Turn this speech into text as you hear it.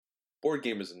Board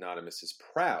Gamers Anonymous is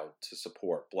proud to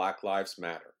support Black Lives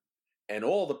Matter and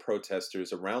all the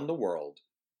protesters around the world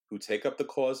who take up the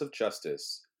cause of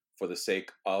justice for the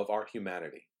sake of our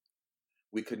humanity.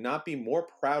 We could not be more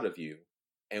proud of you,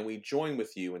 and we join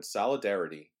with you in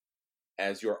solidarity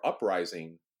as your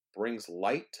uprising brings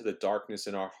light to the darkness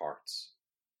in our hearts.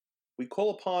 We call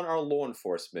upon our law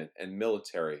enforcement and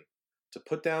military to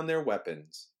put down their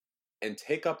weapons and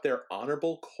take up their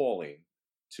honorable calling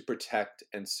to protect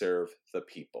and serve the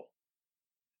people.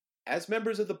 As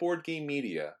members of the board game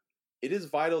media, it is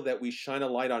vital that we shine a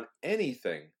light on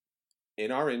anything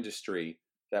in our industry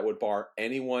that would bar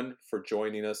anyone for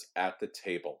joining us at the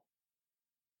table.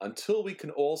 Until we can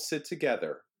all sit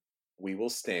together, we will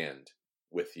stand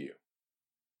with you.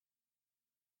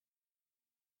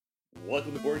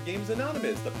 Welcome to Board Games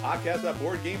Anonymous, the podcast about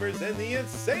board gamers and the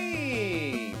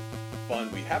insane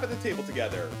fun we have at the table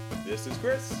together. This is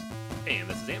Chris. And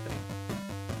this is Anthony.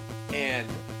 And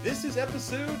this is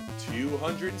episode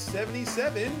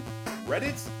 277,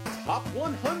 Reddit's Top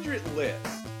 100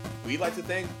 list. We'd like to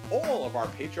thank all of our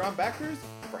Patreon backers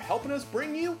for helping us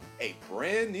bring you a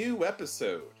brand new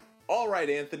episode. All right,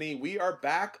 Anthony, we are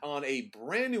back on a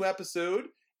brand new episode,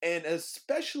 an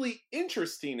especially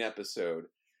interesting episode.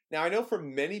 Now, I know for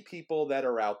many people that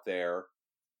are out there,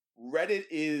 Reddit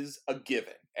is a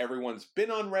given. Everyone's been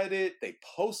on Reddit, they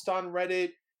post on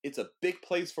Reddit. It's a big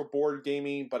place for board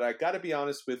gaming, but I gotta be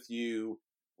honest with you,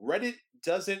 Reddit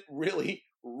doesn't really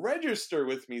register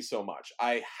with me so much.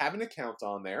 I have an account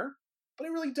on there, but I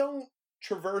really don't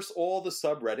traverse all the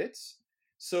subreddits.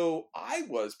 So I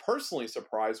was personally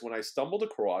surprised when I stumbled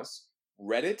across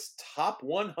Reddit's top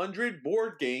 100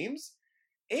 board games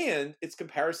and its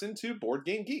comparison to Board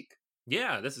Game Geek.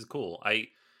 Yeah, this is cool. I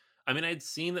mean, I'd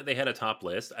seen that they had a top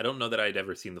list. I don't know that I'd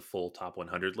ever seen the full top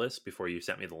 100 list before you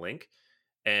sent me the link.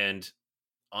 And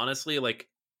honestly, like,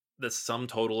 the sum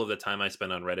total of the time I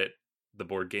spend on Reddit, the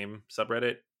board game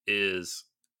subreddit, is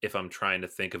if I'm trying to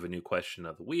think of a new question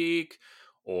of the week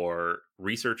or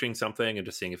researching something and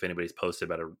just seeing if anybody's posted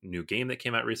about a new game that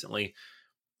came out recently.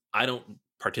 I don't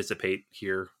participate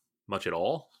here much at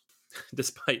all,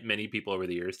 despite many people over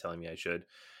the years telling me I should.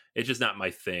 It's just not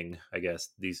my thing, I guess,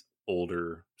 these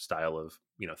older style of,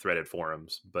 threaded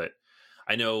forums. But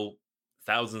I know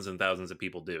thousands and thousands of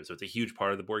people do. So it's a huge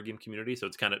part of the board game community. So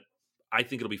it's I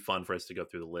think it'll be fun for us to go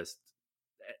through the list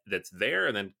that's there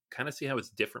and then kind of see how it's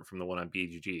different from the one on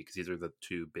BGG, because these are the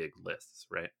two big lists,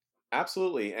 right?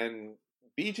 Absolutely. And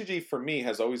BGG for me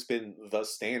has always been the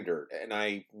standard. And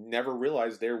I never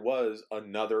realized there was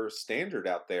another standard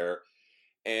out there.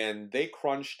 And they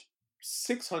crunched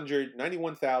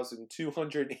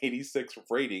 691,286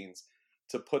 ratings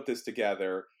to put this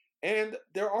together. And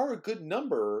there are a good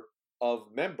number of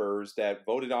members that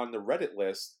voted on the Reddit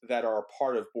list that are a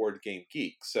part of Board Game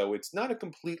Geek. So it's not a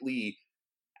completely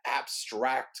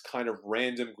abstract kind of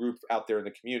random group out there in the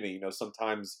community.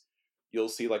 Sometimes you'll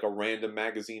see like a random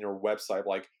magazine or website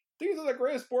like, these are the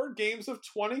greatest board games of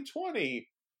 2020.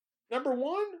 Number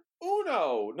 1,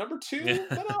 Uno. Number 2,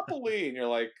 Monopoly. And you're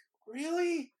like,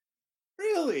 really?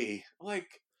 Really?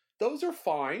 Like, those are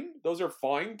fine. Those are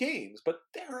fine games, but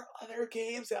there are other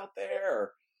games out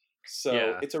there.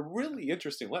 So It's a really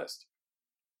interesting list.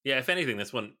 Yeah, if anything,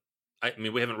 this one, I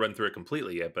mean, we haven't run through it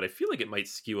completely yet, but I feel like it might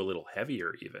skew a little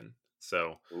heavier even.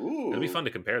 So It'll be fun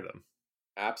to compare them.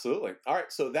 Absolutely. All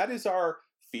right, so that is our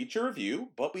feature review.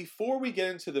 But before we get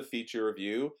into the feature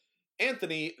review,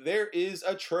 Anthony, there is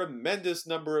a tremendous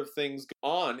number of things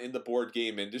on in the board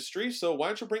game industry. So why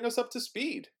don't you bring us up to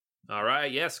speed? All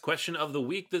right. Yes. Question of the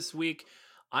week this week.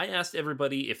 I asked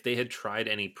everybody if they had tried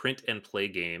any print and play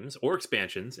games or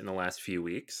expansions in the last few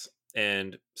weeks,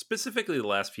 and specifically the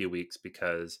last few weeks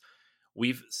because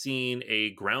we've seen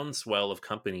a groundswell of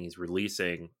companies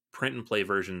releasing print and play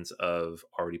versions of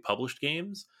already published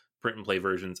games, print and play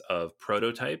versions of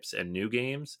prototypes and new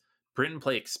games, print and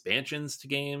play expansions to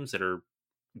games that are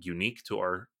unique to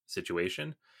our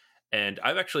situation. And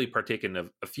I've actually partaken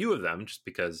of a few of them just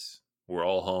because we're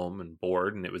all home and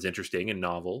bored and it was interesting and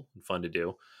novel and fun to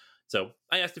do. So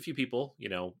I asked a few people,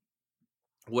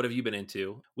 what have you been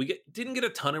into? Didn't get a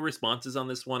ton of responses on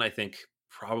this one. I think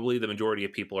probably the majority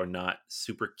of people are not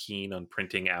super keen on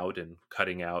printing out and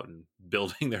cutting out and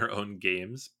building their own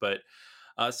games. But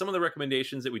some of the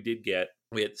recommendations that we did get,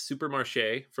 we had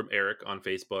Supermarché from Eric on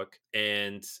Facebook,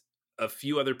 and a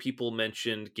few other people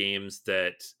mentioned games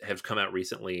that have come out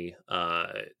recently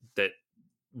that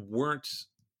weren't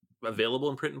available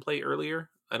in print and play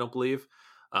earlier, I don't believe.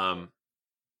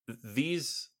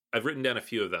 These, I've written down a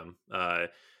few of them.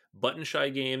 Button Shy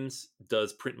Games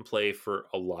does print and play for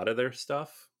a lot of their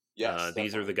stuff. Yes,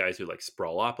 These are the definitely. guys who like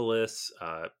Sprawlopolis.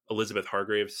 Elizabeth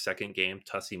Hargrave's second game,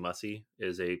 Tussie Mussy,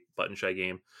 is a button shy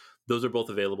game. Those are both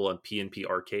available on PNP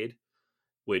Arcade,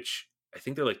 which I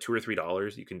think they're like $2 or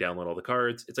 $3. You can download all the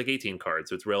cards. It's like 18 cards,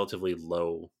 so it's relatively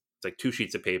low. It's like 2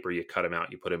 sheets of paper. You cut them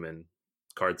out, you put them in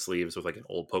card sleeves with like an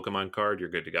old Pokemon card. You're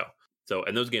good to go. So,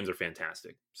 and those games are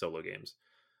fantastic solo games.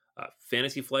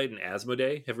 Fantasy Flight and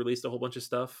Asmodee have released a whole bunch of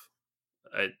stuff,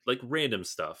 like random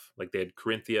stuff. Like they had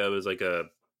Corinthia, was like a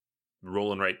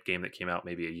roll and write game that came out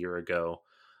maybe a year ago.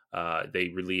 They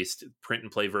released print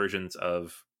and play versions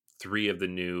of 4 of the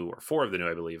new,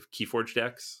 I believe, Keyforge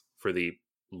decks for the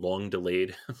long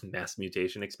delayed Mass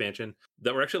Mutation expansion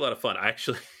that were actually a lot of fun.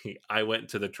 I went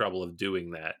to the trouble of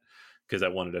doing that because I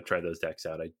wanted to try those decks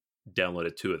out. I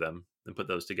downloaded 2 of them and put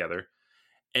those together.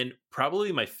 And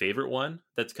probably my favorite one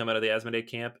that's come out of the Asmodee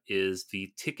camp is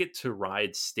the Ticket to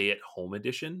Ride Stay at Home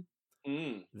edition.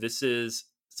 Mm.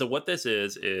 What this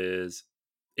is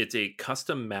it's a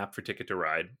custom map for Ticket to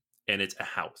Ride, and it's a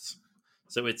house.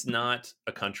 So it's not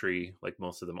a country like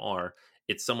most of them are.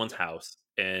 It's someone's house,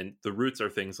 and the routes are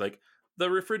things like the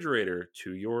refrigerator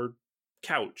to your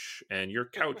couch, and your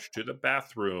couch to the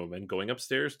bathroom, and going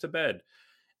upstairs to bed.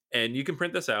 And you can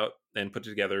print this out and put it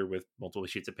together with multiple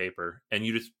sheets of paper, and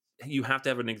you have to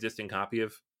have an existing copy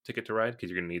of Ticket to Ride because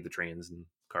you're going to need the trains and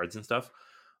cards and stuff.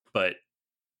 But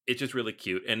it's just really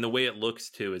cute, and the way it looks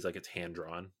too is like it's hand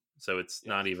drawn, so it's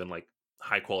not Yes. even like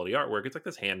high quality artwork. It's like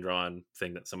this hand drawn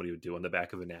thing that somebody would do on the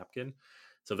back of a napkin.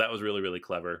 So that was really, really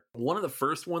clever. One of the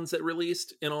first ones that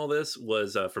released in all this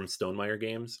was from Stonemaier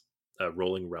Games,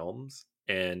 Rolling Realms,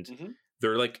 and Hmm.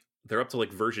 they're up to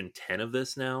like version 10 of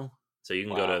this now. So you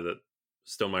can go to Wow. the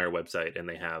Stonemaier website, and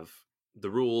they have the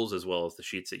rules as well as the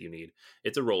sheets that you need.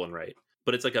 It's a roll and write,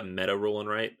 but it's like a meta roll and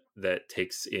write that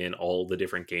takes in all the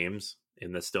different games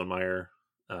in the Stonemaier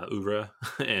oeuvre,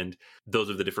 and those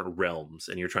are the different realms,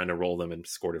 and you're trying to roll them and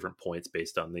score different points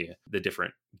based on the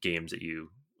different games that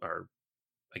you are,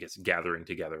 I guess, gathering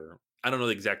together. I don't know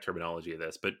the exact terminology of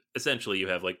this, but essentially you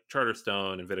have like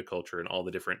Charterstone and Viticulture, and all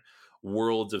the different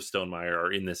worlds of Stonemaier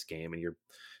are in this game, and you're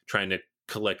trying to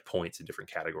collect points in different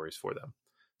categories for them.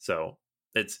 So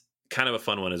it's kind of a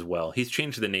fun one as well. He's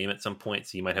changed the name at some point,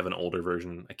 so you might have an older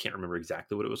version. I can't remember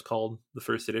exactly what it was called, the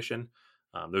first edition.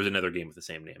 There was another game with the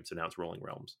same name, so now it's Rolling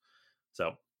Realms.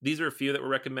 So these are a few that were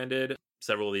recommended.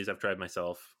 Several of these I've tried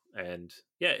myself, and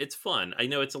yeah, it's fun. I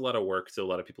know it's a lot of work, so a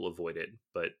lot of people avoid it,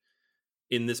 but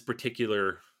in this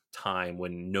particular time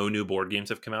when no new board games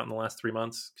have come out in the last 3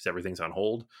 months because everything's on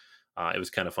hold, it was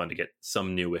kind of fun to get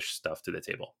some newish stuff to the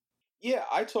table. Yeah,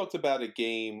 I talked about a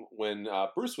game when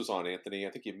Bruce was on, Anthony. I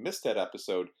think you missed that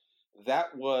episode.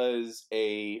 That was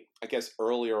I guess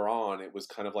earlier on, it was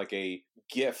kind of like a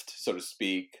gift, so to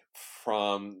speak,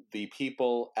 from the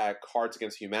people at Cards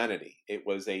Against Humanity. It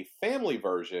was a family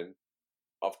version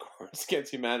of Cards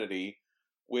Against Humanity,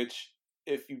 which,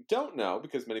 if you don't know,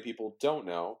 because many people don't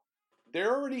know,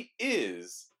 there already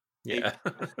is a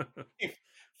Yeah.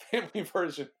 family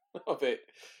version of it.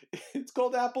 It's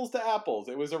called Apples to Apples.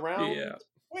 It was Yeah. around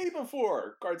way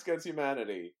before Cards Against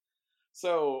Humanity.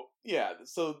 So, yeah,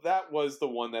 so that was the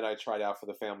one that I tried out for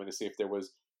the family to see if there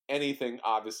was anything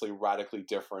obviously radically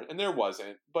different, and there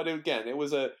wasn't. But again, it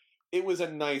was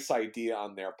a nice idea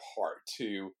on their part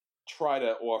to try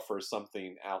to offer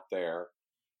something out there.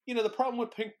 You know, the problem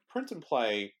with print and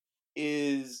play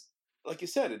is, like you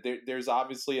said, there's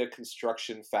obviously a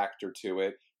construction factor to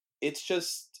it. It's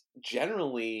just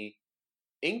generally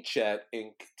inkjet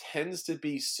ink tends to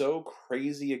be so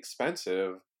crazy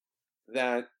expensive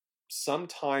that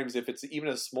sometimes if it's even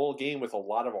a small game with a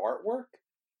lot of artwork,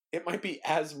 it might be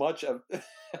as much of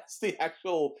as the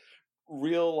actual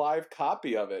real live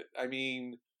copy of it. I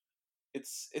mean,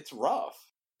 it's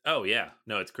rough. Oh yeah,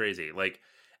 no, it's crazy. Like,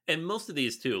 and most of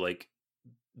these too, like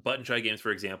button shy games,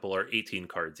 for example, are 18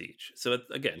 cards each. So it's,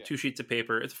 again, Yeah. 2 sheets of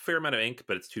paper. It's a fair amount of ink,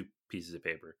 but it's 2 pieces of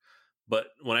paper.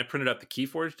 But when I printed out the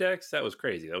Keyforge decks, that was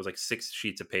crazy. That was like 6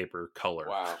 sheets of paper color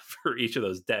Wow. for each of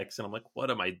those decks, and I'm like, what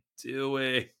am I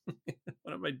doing?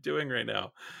 What am I doing right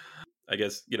now? I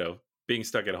guess being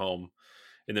stuck at home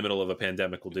in the middle of a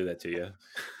pandemic will do that to you.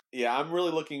 Yeah, I'm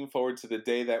really looking forward to the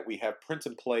day that we have print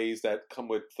and plays that come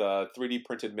with 3D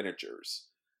printed miniatures.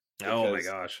 Oh my Because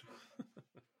gosh.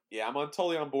 yeah,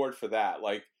 totally on board for that.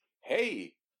 Like,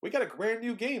 hey, we got a brand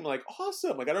new game. Like,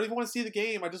 awesome. Like, I don't even want to see the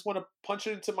game. I just want to punch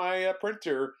it into my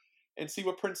printer and see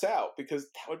what prints out because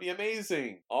that would be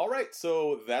amazing. All right,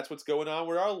 so that's what's going on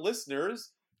with our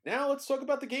listeners. Now let's talk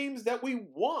about the games that we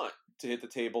want to hit the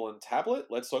table and tablet.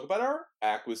 Let's talk about our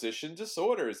acquisition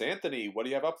disorders. Anthony, what do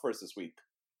you have up for us this week?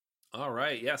 All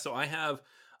right. Yeah. So I have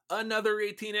another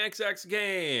 18xx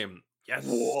game. Yes.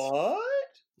 What?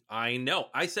 I know.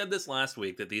 I said this last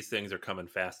week that these things are coming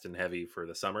fast and heavy for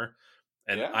the summer,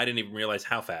 and Yeah. I didn't even realize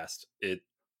how fast it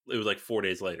was. Like 4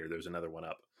 days later, there's another one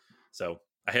up. So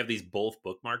I have these both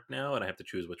bookmarked now, and I have to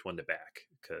choose which one to back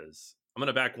because I'm going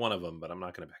to back one of them, but I'm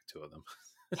not going to back two of them.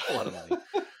 It's a lot of money.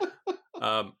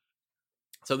 Um,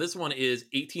 so this one is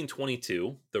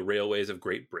 1822, The Railways of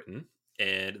Great Britain,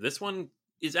 and this one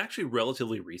is actually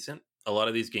relatively recent. A lot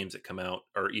of these games that come out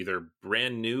are either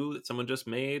brand new that someone just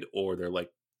made, or they're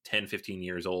like 10, 15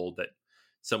 years old that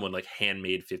someone like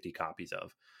handmade 50 copies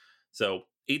of. So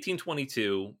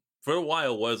 1822 for a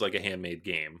while was like a handmade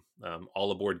game.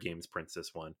 All Aboard Games prints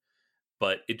this one,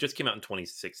 but it just came out in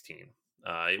 2016.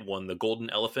 It won the Golden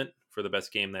Elephant for the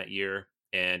best game that year,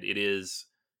 and it is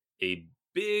a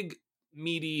big,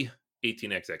 meaty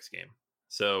 18xx game.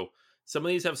 So some of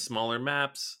these have smaller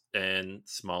maps and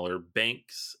smaller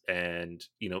banks, and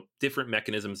different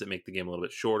mechanisms that make the game a little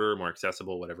bit shorter, more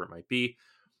accessible, whatever it might be.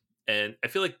 And I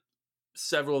feel like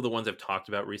several of the ones I've talked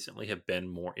about recently have been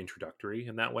more introductory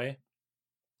in that way.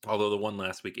 Although the one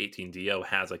last week, 18DO,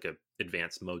 has like a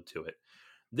advanced mode to it.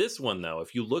 This one, though,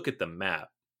 if you look at the map,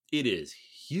 it is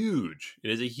huge.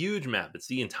 It is a huge map. It's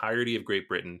the entirety of Great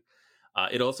Britain.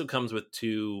 It also comes with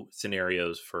two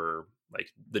scenarios for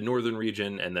like the northern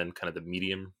region and then kind of the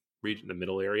medium region, the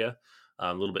middle area.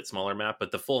 A little bit smaller map,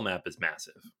 but the full map is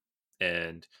massive.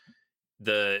 And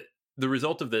the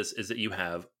result of this is that you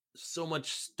have so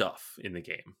much stuff in the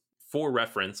game. For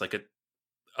reference, like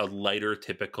a lighter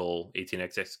typical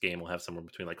 18xx game will have somewhere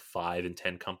between like 5 and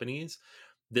 10 companies.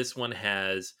 This one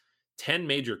has 10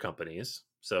 major companies,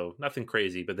 so nothing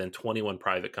crazy, but then 21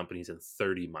 private companies and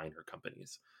 30 minor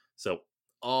companies. So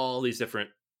all these different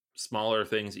smaller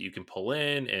things that you can pull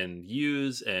in and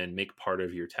use and make part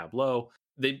of your tableau.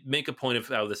 They make a point of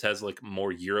how this has like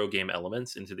more Eurogame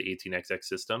elements into the 18xx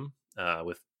system,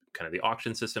 with kind of the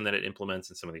auction system that it implements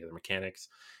and some of the other mechanics.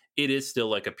 It is still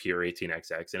like a pure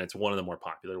 18xx, and it's one of the more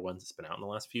popular ones that's been out in the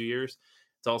last few years.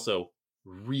 It's also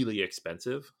really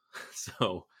expensive.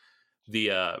 So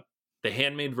the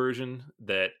handmade version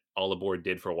that All Aboard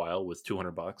did for a while was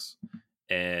 $200,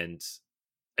 and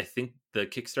I think the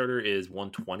Kickstarter is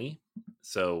 120.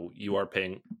 So you are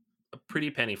paying a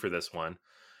pretty penny for this one.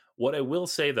 What I will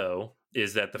say though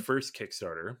is that the first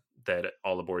Kickstarter that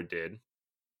All Aboard did,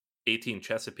 18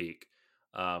 Chesapeake,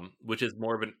 which is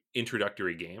more of an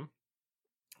introductory game,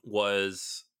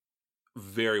 was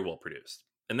very well produced.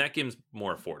 And that game's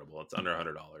more affordable. It's under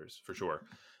 $100 for sure.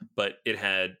 But it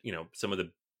had, some of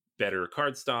the better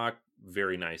cardstock,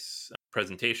 very nice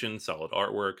presentation, solid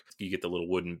artwork. You get the little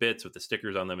wooden bits with the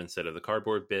stickers on them instead of the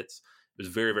cardboard bits. It was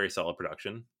very, very solid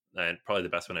production, and probably the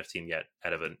best one I've seen yet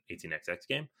out of an 18xx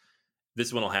game.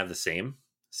 This one will have the same.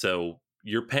 So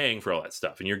you're paying for all that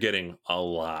stuff, and you're getting a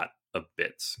lot of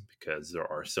bits because there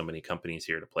are so many companies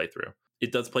here to play through.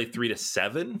 It does play 3 to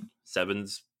 7.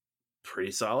 7's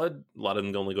pretty solid. A lot of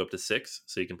them only go up to 6,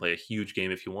 so you can play a huge game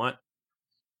if you want.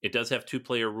 It does have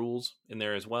 2-player rules in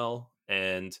there as well,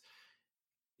 and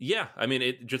yeah, I mean,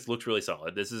 it just looks really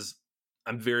solid.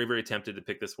 I'm very, very tempted to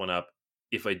pick this one up.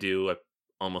 If I do, I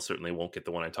almost certainly won't get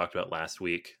the one I talked about last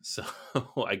week. So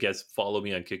I guess follow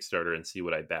me on Kickstarter and see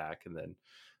what I back, and then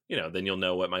then you'll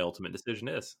know what my ultimate decision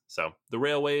is. So The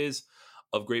Railways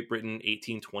of Great Britain,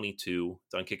 1822.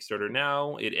 It's on Kickstarter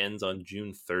now. It ends on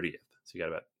June 30th. So you got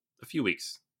about a few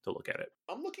weeks to look at it.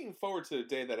 I'm looking forward to the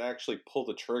day that I actually pull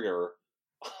the trigger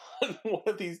on one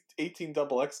of these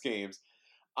 18XX games.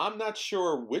 I'm not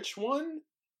sure which one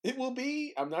it will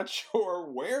be. I'm not sure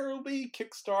where it'll be,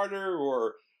 Kickstarter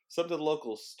or some to the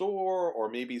local store, or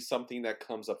maybe something that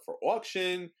comes up for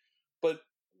auction. But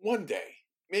one day,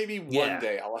 maybe one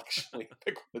day, I'll actually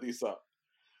pick one of these up.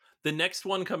 The next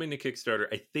one coming to Kickstarter,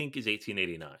 I think, is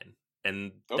 1889.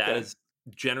 And that is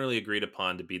generally agreed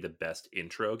upon to be the best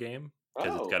intro game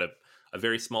because it's got a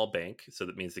very small bank. So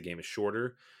that means the game is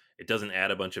shorter. It doesn't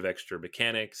add a bunch of extra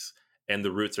mechanics, and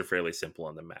the routes are fairly simple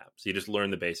on the map. So you just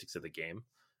learn the basics of the game.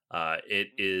 It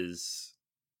is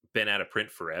been out of print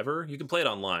forever. You can play it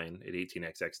online at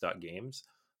 18xx.games,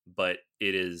 but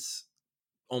it is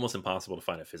almost impossible to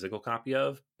find a physical copy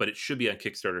of. But it should be on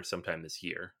Kickstarter sometime this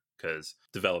year because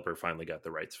developer finally got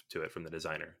the rights to it from the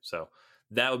designer. So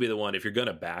that would be the one. If you're going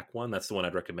to back one, that's the one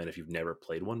I'd recommend if you've never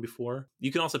played one before.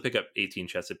 You can also pick up 18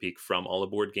 Chesapeake from All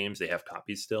Aboard Games. They have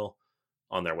copies still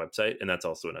on their website, and that's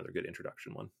also another good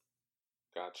introduction one.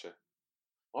 Gotcha.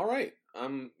 All right.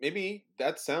 Maybe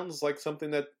that sounds like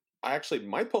something that I actually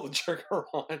might pull the trigger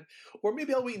on, or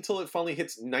maybe I'll wait until it finally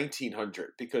hits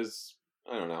 1900 because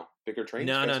I don't know, bigger trains.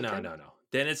 No.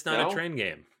 Then it's not a train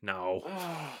game. No.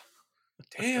 Oh,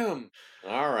 damn.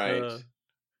 All right.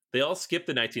 They all skip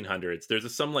the 1900s.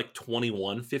 There's some like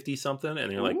 2150 something,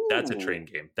 and you're like, that's a Ooh. train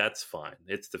game. That's fine.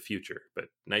 It's the future. But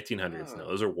 1900s, no, Ah.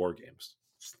 those are war games.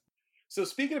 So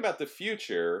speaking about the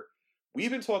future,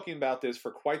 we've been talking about this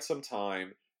for quite some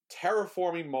time.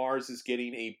 Terraforming Mars is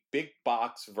getting a big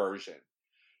box version.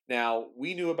 Now,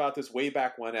 we knew about this way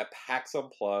back when at PAX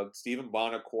Unplugged. Stephen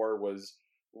Bonacore was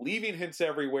leaving hints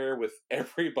everywhere with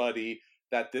everybody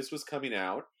that this was coming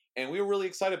out. And we were really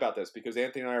excited about this because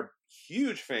Anthony and I are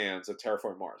huge fans of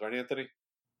Terraforming Mars, right, Anthony?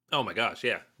 Oh my gosh,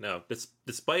 yeah. No,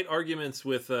 despite arguments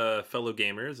with fellow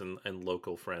gamers and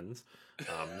local friends,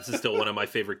 this is still one of my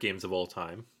favorite games of all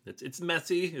time. It's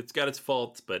messy, it's got its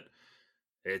faults, but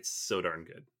it's so darn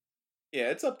good. Yeah,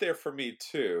 it's up there for me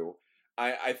too.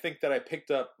 I think that I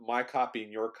picked up my copy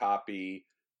and your copy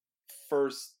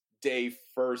first day,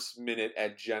 first minute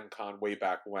at Gen Con way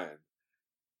back when.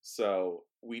 So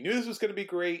we knew this was going to be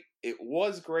great. It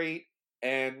was great.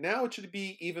 And now it should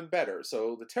be even better.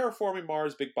 So the Terraforming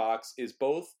Mars Big Box is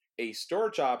both a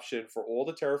storage option for all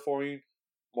the Terraforming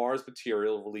Mars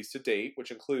material released to date,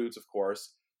 which includes, of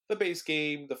course, the base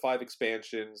game, the 5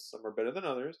 expansions, some are better than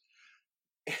others,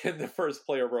 and the first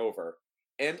player rover.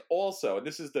 And also, and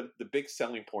this is the big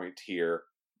selling point here,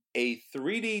 a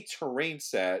 3D terrain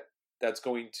set that's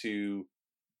going to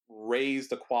raise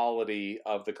the quality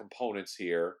of the components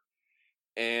here,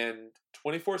 and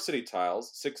 24 city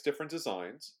tiles, 6 different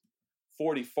designs,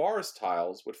 40 forest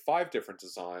tiles with 5 different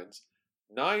designs,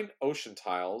 9 ocean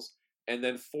tiles, and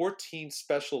then 14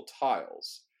 special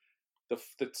tiles. The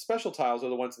special tiles are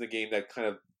the ones in the game that kind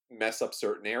of mess up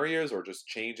certain areas or just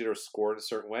change it or score it a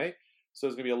certain way. So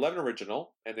there's going to be 11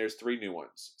 original, and there's 3 new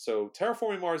ones. So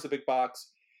Terraforming Mars, the big box,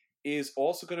 is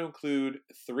also going to include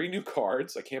 3 new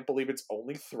cards. I can't believe it's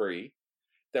only 3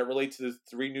 that relate to the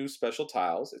 3 new special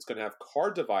tiles. It's going to have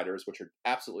card dividers, which are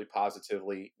absolutely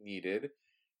positively needed,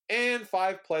 and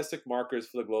 5 plastic markers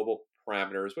for the global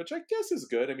parameters, which I guess is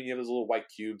good. I mean, you have those little white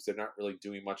cubes, they're not really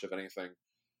doing much of anything.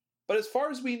 But as far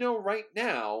as we know right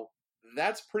now,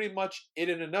 that's pretty much it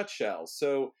in a nutshell.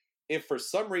 So if for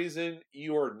some reason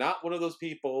you are not one of those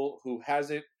people who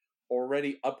hasn't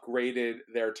already upgraded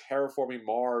their Terraforming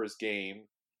Mars game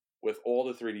with all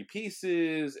the 3D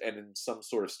pieces and in some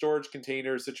sort of storage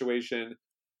container situation,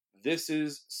 this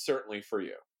is certainly for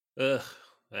you. Ugh,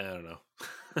 I don't know.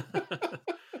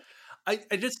 I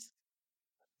just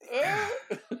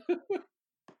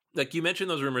like you mentioned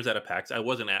those rumors out of PAX. I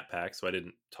wasn't at PAX, so I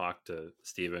didn't talk to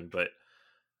Steven, but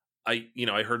I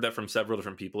heard that from several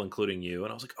different people, including you,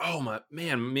 and I was like, oh my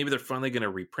man, maybe they're finally going to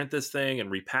reprint this thing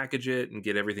and repackage it and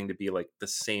get everything to be like the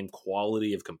same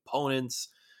quality of components.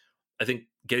 I think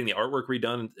getting the artwork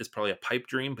redone is probably a pipe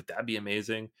dream, but that'd be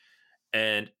amazing.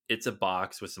 And it's a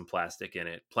box with some plastic in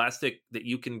it, plastic that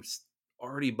you can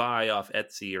already buy off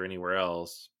Etsy or anywhere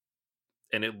else,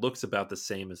 and it looks about the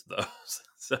same as those.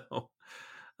 So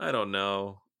I don't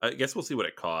know. I guess we'll see what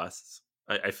it costs.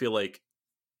 I feel like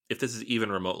if this is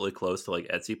even remotely close to like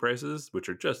Etsy prices, which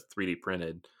are just 3D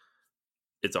printed,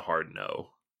 it's a hard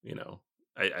no.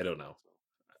 I don't know.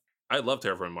 I love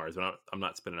Terraforming Mars, but I'm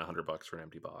not spending $100 for an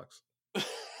empty box.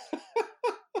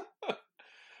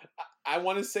 I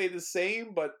want to say the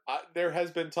same, but there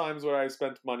has been times where I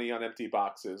spent money on empty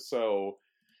boxes, so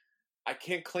I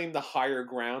can't claim the higher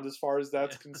ground as far as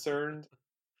that's concerned.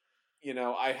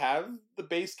 I have the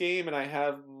base game and I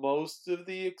have most of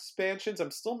the expansions.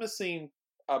 I'm still missing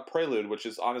Prelude, which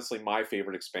is honestly my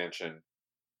favorite expansion.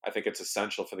 I think it's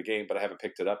essential for the game, but I haven't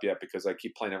picked it up yet because I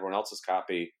keep playing everyone else's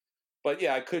copy. But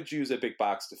yeah, I could use a big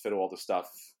box to fit all the stuff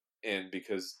in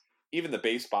because even the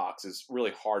base box is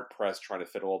really hard pressed trying to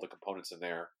fit all the components in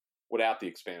there without the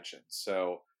expansion.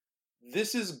 So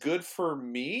this is good for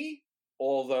me,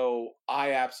 although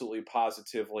I absolutely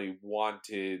positively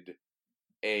wanted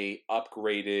a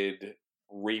upgraded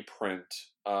reprint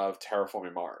of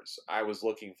Terraforming Mars. I was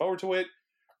looking forward to it.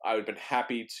 I would have been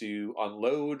happy to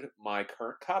unload my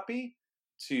current copy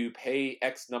to pay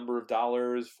X number of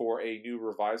dollars for a new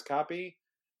revised copy.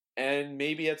 And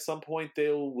maybe at some point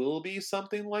there will be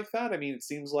something like that. I mean, it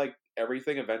seems like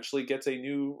everything eventually gets a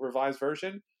new revised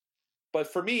version.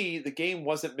 But for me, the game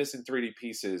wasn't missing 3D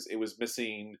pieces. It was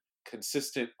missing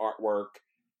consistent artwork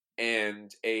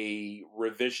and a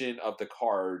revision of the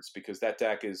cards because that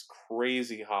deck is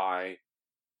crazy high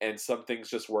and some things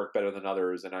just work better than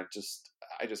others, and I just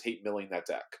hate milling that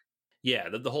deck. Yeah,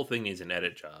 the whole thing needs an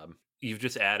edit job. You've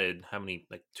just added how many,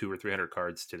 like 200 or 300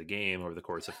 cards to the game over the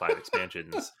course of 5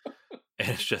 expansions,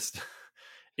 and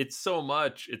it's so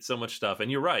much stuff.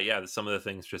 And you're right, yeah, some of the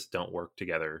things just don't work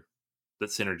together. The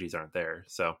synergies aren't there.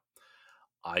 So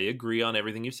I agree on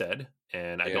everything you said,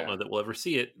 and I don't know Yeah, that we'll ever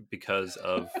see it because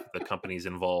of the companies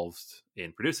involved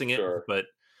in producing it, sure. but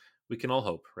we can all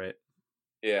hope, right?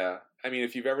 Yeah. I mean,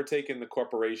 if you've ever taken the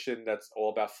corporation that's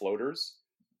all about floaters,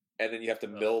 and then you have to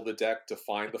Ugh. mill the deck to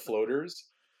find the floaters,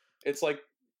 it's like,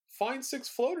 find 6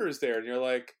 floaters there. And you're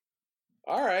like,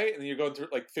 all right. And then you're going through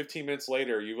like 15 minutes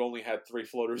later, you've only had 3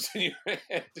 floaters in your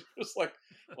hand. You're just like,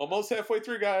 almost halfway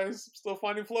through, guys. Still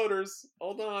finding floaters.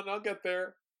 Hold on, I'll get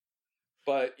there.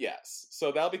 But yes,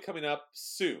 so that'll be coming up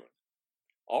soon.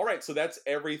 All right, so that's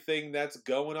everything that's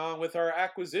going on with our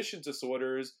acquisition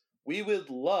disorders. We would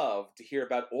love to hear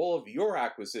about all of your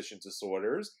acquisition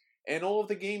disorders and all of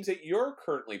the games that you're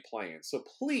currently playing. So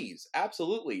please,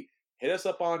 absolutely, hit us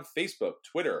up on Facebook,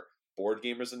 Twitter,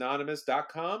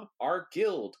 BoardGamersAnonymous.com, our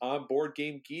guild on Board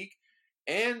Game Geek,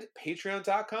 and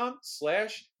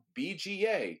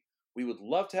Patreon.com/BGA. We would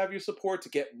love to have your support to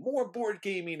get more board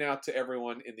gaming out to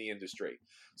everyone in the industry.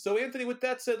 So, Anthony, with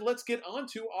that said, let's get on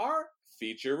to our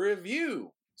feature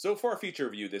review. So, for our feature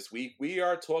review this week, we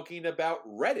are talking about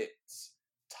Reddit's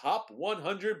top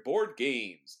 100 board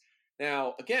games.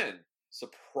 Now, again,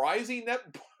 surprising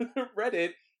that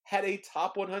Reddit had a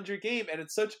top 100 game, and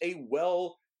it's such a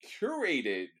well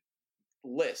curated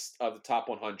list of the top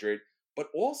 100, but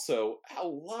also a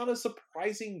lot of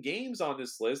surprising games on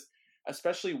this list,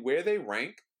 especially where they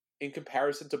rank in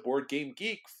comparison to Board Game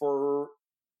Geek. For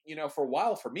a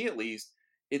while, for me at least,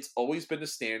 it's always been the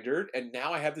standard, and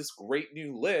now I have this great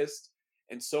new list,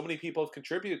 and so many people have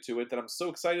contributed to it that I'm so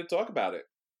excited to talk about it.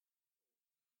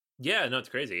 Yeah, no, it's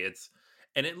crazy.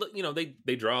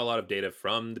 They draw a lot of data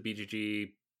from the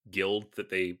BGG guild that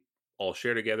they all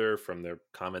share together from their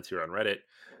comments here on Reddit.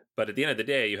 But at the end of the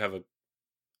day, you have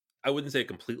I wouldn't say a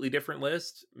completely different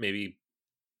list. Maybe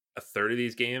a third of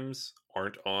these games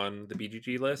aren't on the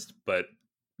BGG list, but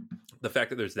the fact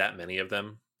that there's that many of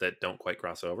them that don't quite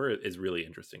cross over is really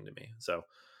interesting to me. So,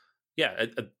 yeah, I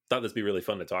thought this would be really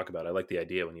fun to talk about. I like the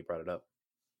idea when you brought it up.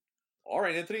 All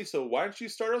right, Anthony, so why don't you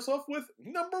start us off with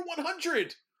number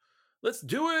 100? Let's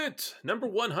do it. Number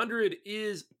 100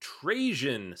 is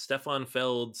Trajan, Stefan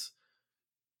Feld's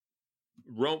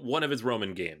one of his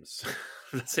Roman games.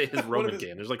 Let's say his Roman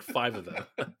game. There's like 5 of them.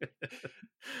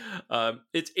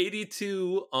 It's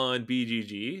 82 on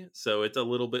BGG, so it's a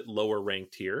little bit lower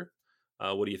ranked here.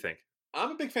 What do you think?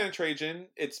 I'm a big fan of Trajan.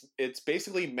 It's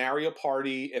basically Mario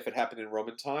Party if it happened in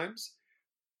Roman times.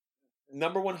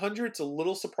 Number 100, it's a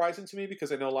little surprising to me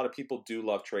because I know a lot of people do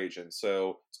love Trajan.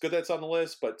 So it's good that it's on the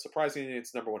list, but surprisingly,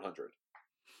 it's number 100.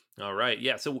 All right.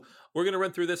 Yeah. So we're going to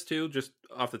run through this too, just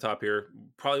off the top here.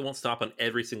 Probably won't stop on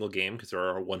every single game because there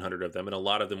are 100 of them. And a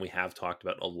lot of them we have talked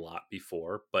about a lot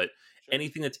before. But Sure.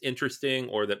 anything that's interesting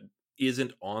or that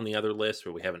isn't on the other list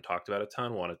or we haven't talked about a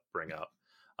ton, want to bring up.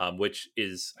 Which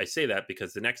is, I say that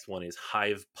because the next one is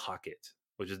Hive Pocket,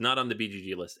 which is not on the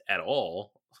BGG list at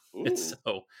all. And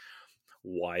so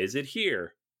why is it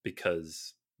here?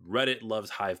 Because Reddit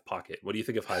loves Hive Pocket. What do you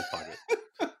think of Hive Pocket?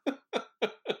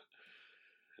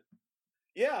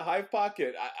 Yeah, Hive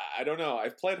Pocket. I don't know.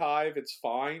 I've played Hive. It's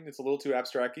fine. It's a little too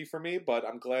abstract-y for me, but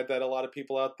I'm glad that a lot of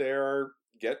people out there are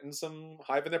getting some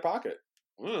Hive in their pocket.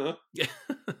 Yeah.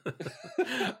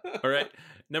 All right.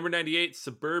 Number 98,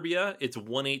 Suburbia. It's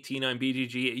 118 on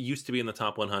BGG. It used to be in the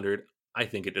top 100. I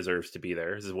think it deserves to be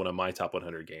there. This is one of my top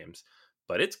 100 games,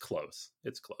 but it's close.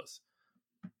 It's close.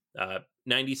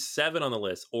 97 on the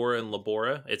list, Aura and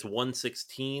Labora. It's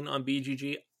 116 on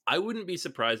BGG. I wouldn't be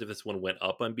surprised if this one went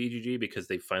up on BGG because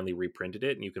they finally reprinted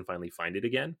it and you can finally find it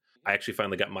again. I actually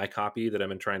finally got my copy that I've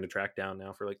been trying to track down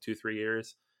now for like 2-3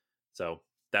 years. So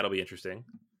that'll be interesting.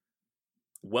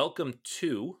 Welcome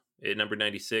to at number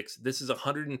 96. This is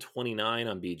 129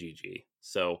 on BGG.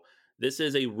 So this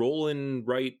is a rolling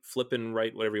right, flipping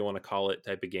right, whatever you want to call it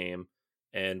type of game.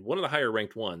 And one of the higher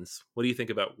ranked ones. What do you think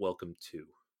about Welcome to?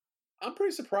 I'm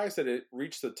pretty surprised that it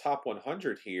reached the top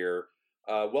 100 here.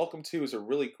 Welcome to is a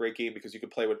really great game because you can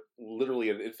play with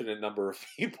literally an infinite number of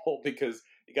people because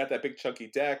you got that big chunky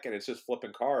deck and it's just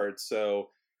flipping cards. So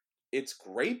it's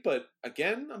great, but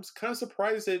again, I'm kind of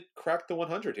surprised it cracked the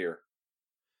 100 here.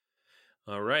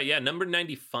 All right. Yeah. Number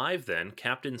 95 then,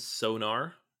 Captain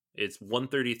Sonar. It's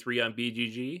 133 on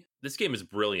BGG. This game is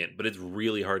brilliant, but it's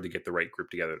really hard to get the right group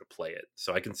together to play it.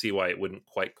 So I can see why it wouldn't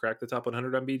quite crack the top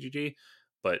 100 on BGG,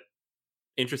 but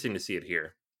interesting to see it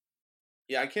here.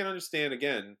 Yeah, I can't understand,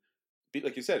 again,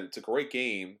 like you said, it's a great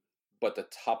game, but the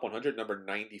top 100, number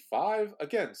 95,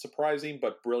 again, surprising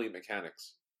but brilliant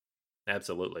mechanics.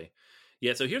 Absolutely.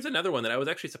 Yeah, so here's another one that I was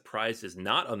actually surprised is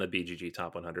not on the BGG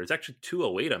top 100. It's actually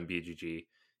 208 on BGG,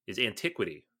 is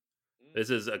Antiquity. This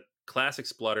is a classic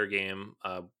Splutter game.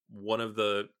 One of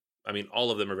the I mean,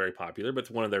 all of them are very popular, but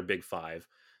it's one of their big five.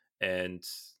 And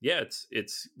yeah,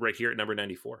 it's right here at number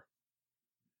 94.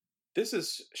 This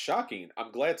is shocking.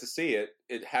 I'm glad to see it.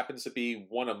 It happens to be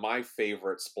one of my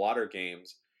favorite Splotter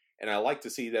games, and I like to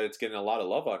see that it's getting a lot of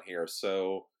love on here.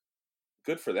 So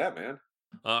good for that, man.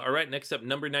 All right, next up,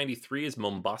 number 93 is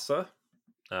Mombasa.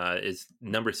 Is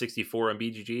number 64 on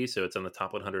BGG, so it's on the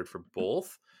top 100 for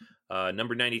both.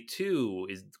 Number 92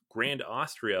 is Grand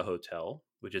Austria Hotel,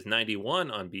 which is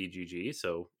 91 on BGG,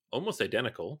 so almost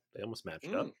identical. They almost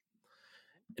matched up. Mm.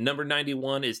 And number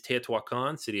 91 is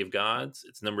Teotihuacan, City of Gods.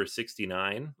 It's number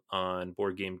 69 on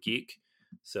Board Game Geek.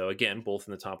 So again, both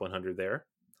in the top 100 there.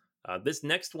 This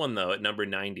next one, though, at number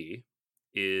 90,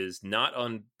 is not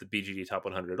on the BGG top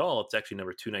 100 at all. It's actually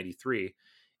number 293,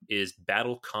 is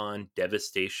BattleCon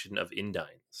Devastation of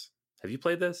Indines. Have you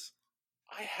played this?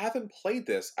 I haven't played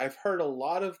this. I've heard a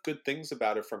lot of good things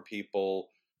about it from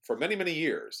people for many, many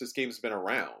years. This game's been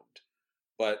around,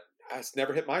 but it's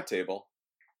never hit my table.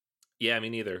 Yeah, me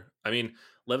neither. I mean,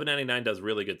 1199 does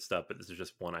really good stuff, but this is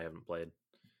just one I haven't played.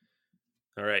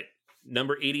 All right.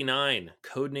 Number 89,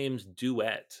 Codenames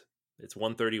Duet. It's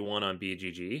 131 on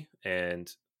BGG.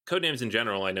 And Codenames in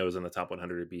general, I know, is in the top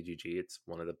 100 of BGG. It's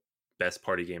one of the best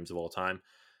party games of all time.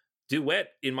 Duet,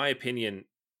 in my opinion,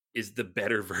 is the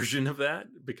better version of that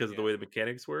because of the way the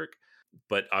mechanics work.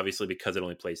 But obviously, because it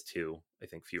only plays two, I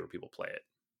think fewer people play it.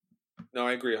 No,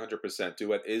 I agree 100%.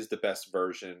 Duet is the best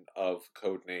version of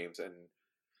Codenames. And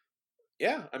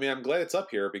yeah, I mean, I'm glad it's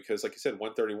up here because, like you said,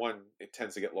 131, it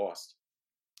tends to get lost.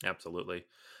 Absolutely.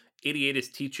 88 is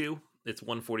Tichu. It's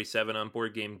 147 on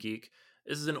Board Game Geek.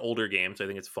 This is an older game, so I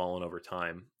think it's fallen over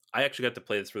time. I actually got to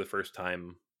play this for the first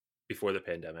time before the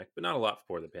pandemic, but not a lot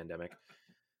before the pandemic.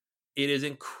 It is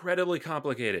incredibly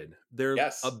complicated. There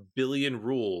are a billion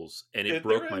rules, and it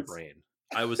broke my brain.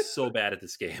 I was so bad at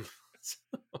this game.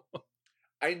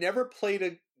 I never played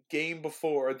a game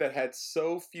before that had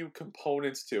so few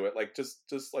components to it, like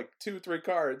just like 2-3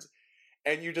 cards,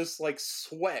 and you just like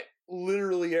sweat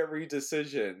literally every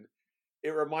decision.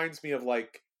 It reminds me of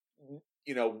like,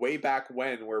 you know, way back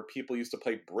when where people used to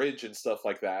play bridge and stuff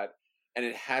like that, and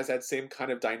it has that same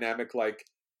kind of dynamic. Like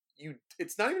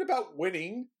it's not even about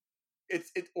winning,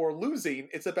 or losing.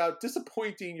 It's about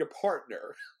disappointing your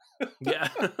partner. Yeah.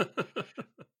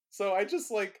 So I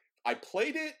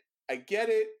played it, I get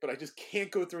it, but I just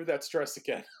can't go through that stress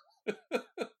again.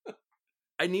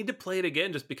 I need to play it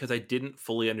again just because I didn't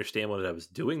fully understand what I was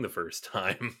doing the first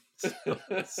time.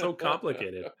 It's so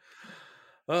complicated.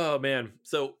 Oh, man.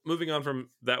 So moving on from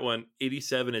that one,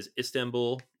 87 is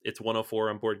Istanbul. It's 104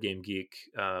 on Board Game Geek.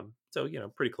 So,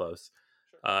 pretty close.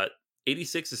 Sure.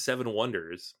 86 is Seven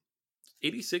Wonders.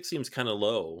 86 seems kind of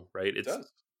low, right? It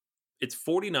does. It's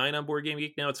 49 on Board Game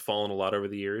Geek now. It's fallen a lot over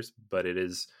the years, but it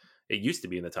used to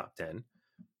be in the top 10.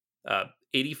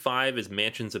 85 is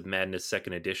Mansions of Madness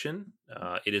 2nd Edition.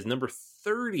 It is number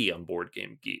 30 on Board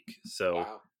Game Geek. So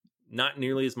not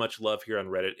nearly as much love here on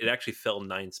Reddit. It actually fell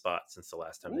 9 spots since the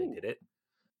last time they did it.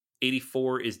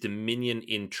 84 is Dominion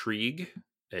Intrigue.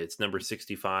 It's number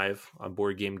 65 on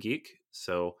Board Game Geek.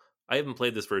 So I haven't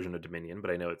played this version of Dominion,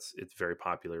 but I know it's very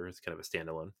popular. It's kind of a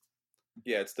standalone.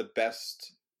 Yeah, it's the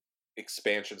best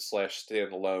expansion /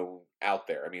 standalone out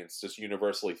there. I mean, it's just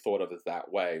universally thought of as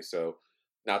that way. So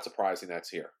not surprising that's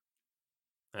here.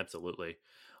 Absolutely.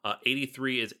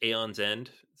 83 is Aeon's End.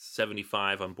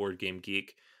 75 on Board Game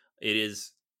Geek. It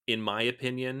is, in my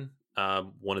opinion,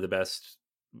 one of the best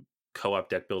co-op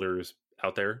deck builders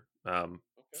out there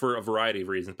for a variety of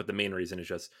reasons. But the main reason is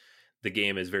just the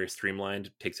game is very streamlined.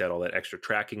 It takes out all that extra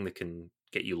tracking that can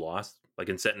get you lost. Like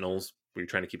in Sentinels, where you're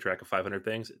trying to keep track of 500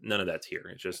 things. None of that's here.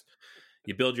 It's just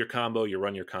you build your combo, you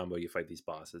run your combo, you fight these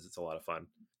bosses. It's a lot of fun.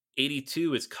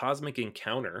 82 is Cosmic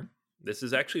Encounter. This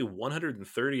is actually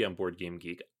 130 on Board Game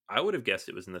Geek. I would have guessed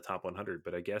it was in the top 100,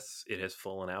 but I guess it has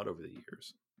fallen out over the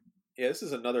years. Yeah, this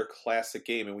is another classic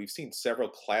game, and we've seen several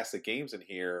classic games in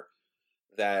here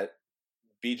that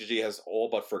BGG has all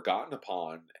but forgotten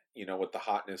upon, with the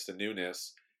hotness and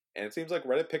newness. And it seems like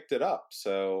Reddit picked it up.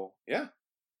 So, yeah.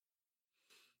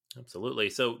 Absolutely.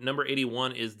 So, number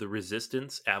 81 is The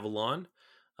Resistance Avalon.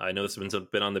 I know this has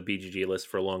been on the BGG list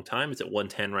for a long time. It's at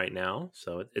 110 right now.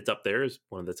 So, it's up there as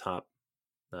one of the top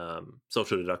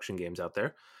social deduction games out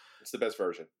there. It's the best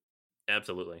version.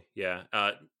 Absolutely. Yeah.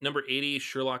 Number 80,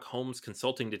 Sherlock Holmes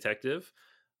Consulting Detective.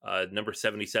 Number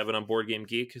 77 on Board Game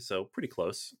Geek. So, pretty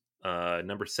close.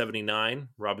 Number 79,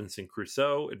 Robinson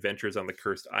Crusoe, Adventures on the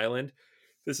Cursed Island.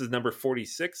 This is number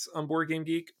 46 on Board Game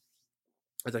Geek.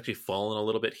 It's actually fallen a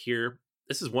little bit here.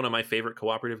 This is one of my favorite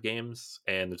cooperative games,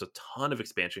 and there's a ton of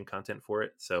expansion content for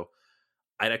it. So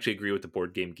I'd actually agree with the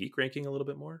Board Game Geek ranking a little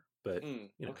bit more, but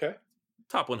Okay,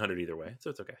 top 100 either way, so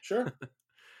it's okay. sure.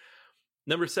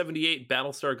 Number 78,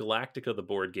 Battlestar Galactica, the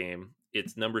board game.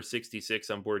 It's number 66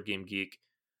 on Board Game Geek.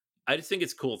 I just think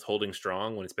it's cool. It's holding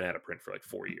strong when it's been out of print for like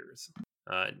 4 years.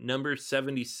 Number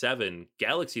 77,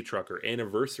 Galaxy Trucker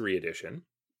Anniversary Edition.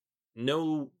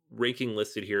 No ranking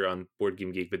listed here on Board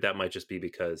Game Geek, but that might just be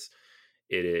because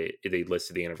they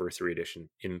listed the Anniversary Edition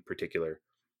in particular.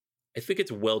 I think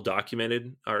it's well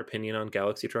documented, our opinion on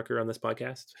Galaxy Trucker on this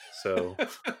podcast. So,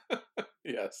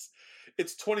 Yes.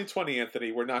 It's 2020,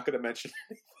 Anthony. We're not going to mention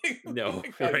anything. no,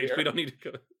 like that right? here. We don't need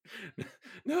to go.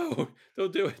 No,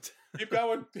 don't do it. Keep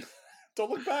going. Don't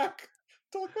look back.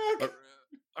 Don't look back.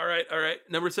 All right.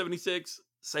 Number 76,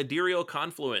 Sidereal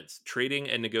Confluence, Trading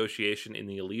and Negotiation in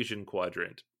the Elysian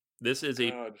Quadrant. This is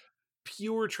a God.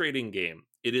 pure trading game.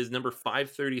 It is number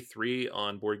 533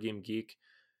 on Board Game Geek.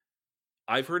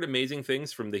 I've heard amazing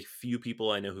things from the few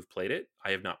people I know who've played it.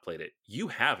 I have not played it. You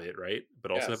have it, right?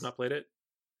 But also have Yes. not played it?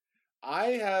 I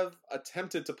have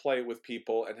attempted to play it with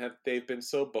people, and they've been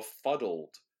so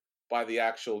befuddled by the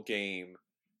actual game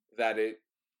that it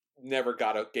never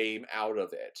got a game out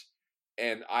of it.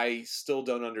 And I still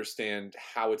don't understand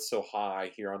how it's so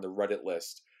high here on the Reddit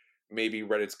list. Maybe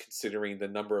Reddit's considering the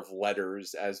number of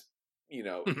letters as,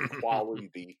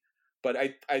 equality. But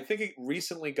I think it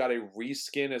recently got a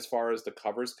reskin as far as the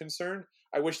cover is concerned.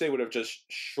 I wish they would have just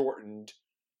shortened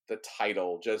the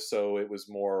title just so it was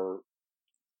more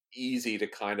easy to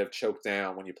kind of choke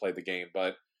down when you play the game.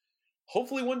 But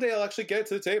hopefully one day I'll actually get it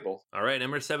to the table. All right,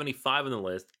 number 75 on the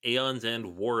list, Aeon's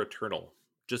End War Eternal.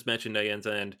 Just mentioned Aeon's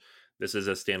End. This is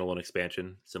a standalone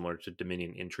expansion similar to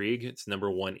Dominion Intrigue. It's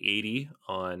number 180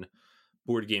 on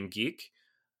Board Game Geek.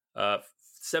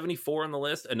 74 on the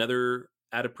list, another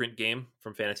out-of-print game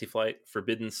from Fantasy Flight,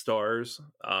 Forbidden Stars.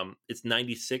 It's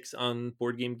 96 on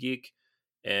Board Game Geek.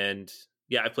 And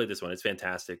yeah, I played this one. It's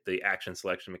fantastic. The action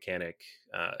selection mechanic.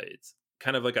 It's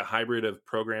kind of like a hybrid of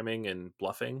programming and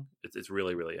bluffing. It's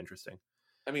really, really interesting.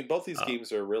 I mean, both these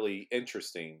games are really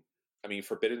interesting. I mean,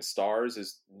 Forbidden Stars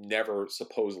is never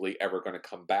supposedly ever going to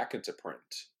come back into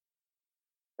print,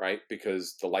 right?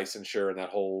 Because the licensure and that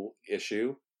whole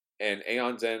issue. And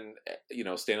Aeon's End,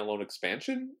 standalone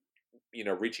expansion,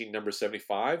 reaching number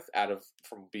 75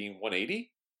 from being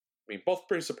 180. I mean, both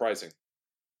pretty surprising.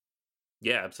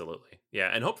 Yeah, absolutely. Yeah,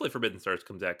 and hopefully Forbidden Stars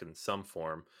comes back in some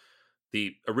form.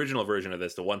 The original version of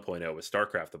this, the 1.0, was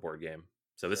StarCraft, the board game.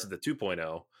 So this is the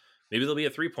 2.0. Maybe there'll be a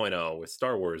 3.0 with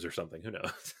Star Wars or something. Who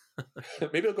knows?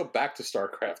 Maybe they'll go back to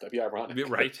StarCraft. That'd be ironic.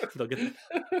 Right? They'll get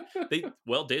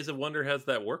Days of Wonder has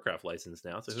that Warcraft license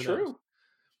now, so who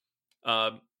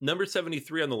knows? Number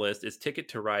 73 on the list is Ticket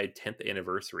to Ride 10th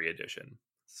Anniversary Edition.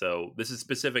 So this is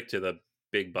specific to the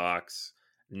big box,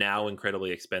 now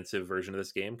incredibly expensive version of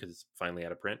this game because it's finally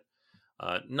out of print.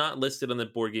 Not listed on the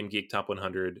Board Game Geek Top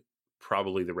 100.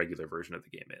 Probably the regular version of the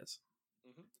game is.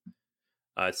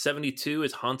 72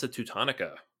 is Hansa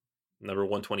Teutonica, number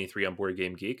 123 on Board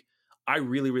Game Geek. I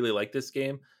really, really like this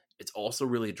game. It's also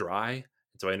really dry, and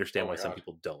so I understand why some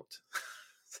people don't.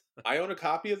 I own a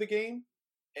copy of the game,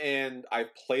 and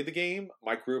I've played the game.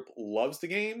 My group loves the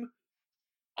game.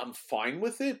 I'm fine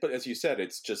with it, but as you said,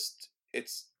 it's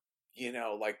it's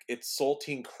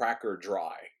saltine cracker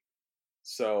dry.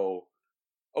 So,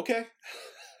 okay.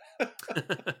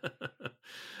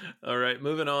 All right,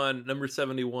 moving on. Number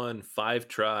 71, Five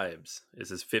Tribes.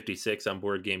 This is 56 on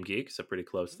Board Game Geek, so pretty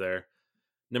close there.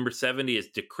 Number 70 is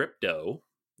Decrypto.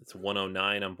 It's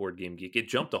 109 on Board Game Geek. It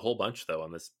jumped a whole bunch, though,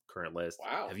 on this current list.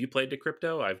 Wow. Have you played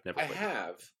Decrypto? I've never played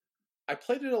it. I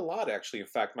played it a lot, actually. In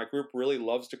fact, my group really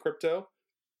loves Decrypto.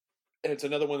 And it's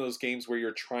another one of those games where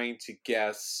you're trying to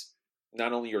guess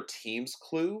not only your team's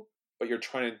clue, but you're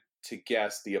trying to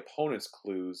guess the opponent's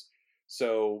clues.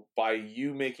 So by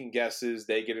you making guesses,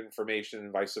 they get information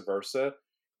and vice versa.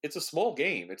 It's a small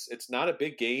game. It's not a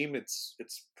big game. It's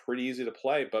pretty easy to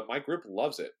play, but my group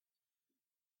loves it.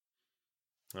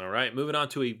 All right, moving on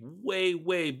to a way,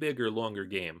 way bigger, longer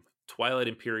game. Twilight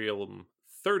Imperium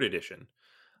 3rd Edition.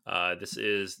 This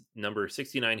is number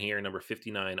 69 here, number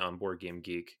 59 on Board Game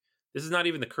Geek. This is not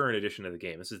even the current edition of the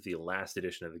game. This is the last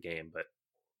edition of the game, but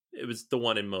it was the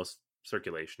one in most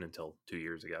circulation until 2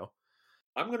 years ago.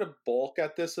 I'm going to balk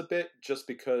at this a bit just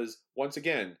because, once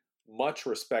again, much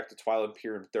respect to Twilight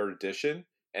Imperium 3rd Edition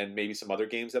and maybe some other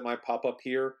games that might pop up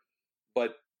here.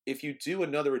 But if you do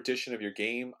another edition of your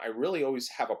game, I really always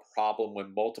have a problem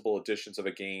when multiple editions of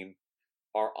a game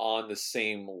are on the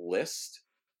same list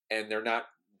and they're not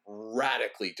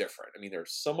radically different. I mean, they're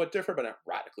somewhat different, but not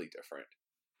radically different.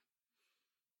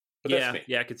 But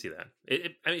yeah, I could see that.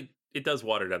 It does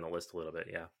water down the list a little bit,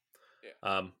 yeah.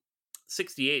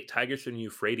 68, Tigers from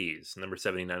Euphrates, number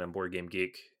 79 on Board Game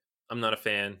Geek. I'm not a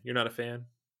fan. You're not a fan?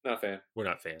 Not a fan. We're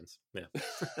not fans. Yeah.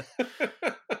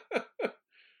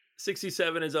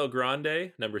 67 is El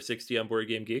Grande, number 60 on Board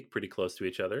Game Geek. Pretty close to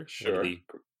each other. One of Sure. the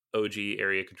OG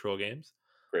area control games.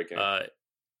 Great game.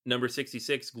 Number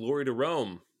 66, Glory to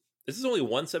Rome. This is only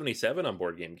 177 on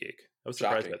Board Game Geek. I was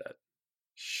surprised by that.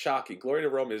 Shocking. Glory to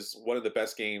Rome is one of the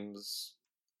best games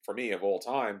for me of all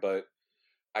time, but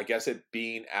I guess it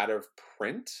being out of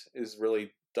print has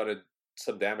really done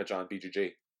some damage on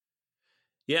BGG.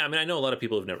 Yeah, I mean, I know a lot of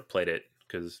people have never played it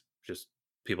because just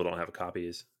people don't have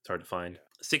copies. It's hard to find.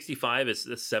 65 is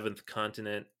the Seventh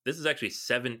Continent. This is actually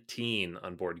 17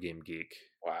 on Board Game Geek.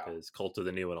 Wow. Because Cult of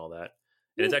the New and all that.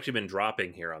 And it's actually been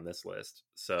dropping here on this list.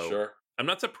 So sure. I'm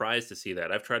not surprised to see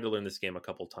that. I've tried to learn this game a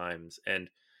couple times, and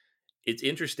it's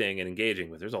interesting and engaging,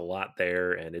 but there's a lot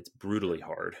there, and it's brutally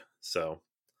hard. So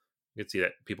you can see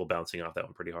that people bouncing off that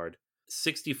one pretty hard.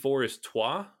 64 is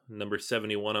Trois, number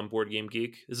 71 on Board Game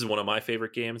Geek. This is one of my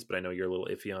favorite games, but I know you're a little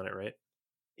iffy on it, right?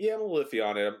 Yeah, I'm a little iffy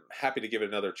on it. I'm happy to give it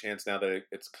another chance now that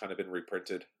it's kind of been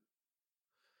reprinted.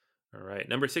 All right.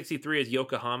 Number 63 is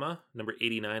Yokohama, number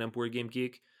 89 on Board Game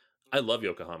Geek. I love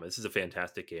Yokohama. This is a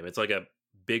fantastic game. It's like a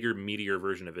bigger, meatier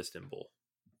version of Istanbul.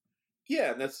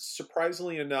 Yeah, and that's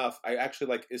surprisingly enough, I actually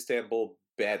like Istanbul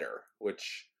better,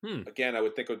 which, again, I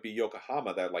would think would be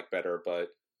Yokohama that I'd like better, but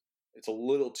it's a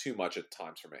little too much at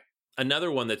times for me. Another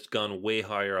one that's gone way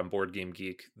higher on Board Game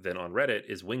Geek than on Reddit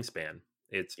is Wingspan.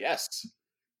 It's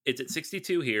at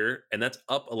 62 here, and that's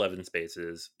up 11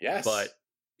 spaces. Yes. But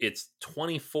it's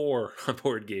 24 on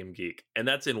Board Game Geek, and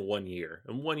that's in 1 year.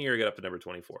 In 1 year, I got up to number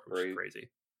 24, which is crazy.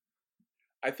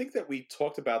 I think that we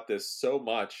talked about this so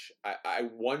much. I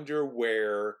wonder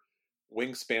where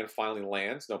Wingspan finally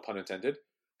lands, no pun intended,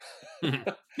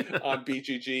 on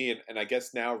BGG and I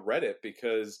guess now Reddit,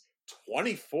 because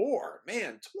 24,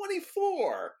 man,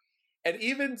 24. And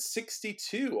even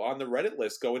 62 on the Reddit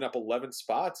list going up 11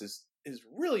 spots is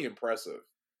really impressive.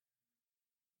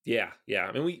 Yeah.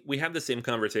 I mean, we had the same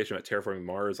conversation about Terraforming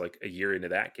Mars like a year into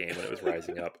that game when it was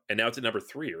rising up. And now it's at number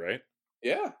 3, right?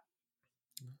 Yeah.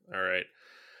 All right.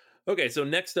 Okay, so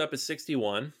next up is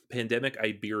 61, Pandemic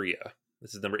Iberia.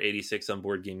 This is number 86 on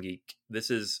Board Game Geek.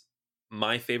 This is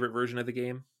my favorite version of the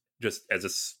game, just as a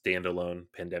standalone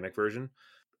Pandemic version.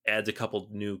 Adds a couple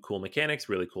new cool mechanics,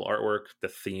 really cool artwork. The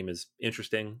theme is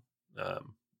interesting.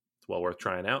 It's well worth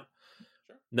trying out.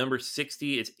 Sure. Number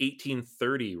 60 is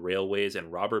 1830, Railways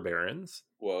and Robber Barons.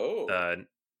 Whoa.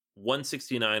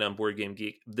 169 on Board Game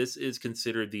Geek. This is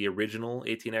considered the original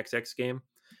 18XX game.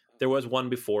 There was one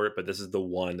before it, but this is the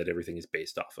one that everything is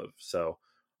based off of. So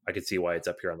I could see why it's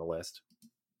up here on the list.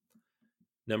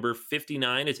 Number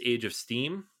 59 is Age of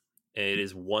Steam. It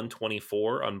is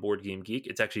 124 on Board Game Geek.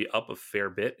 It's actually up a fair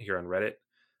bit here on Reddit.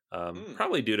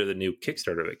 Probably due to the new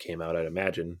Kickstarter that came out, I'd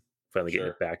imagine. Finally getting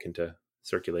it back into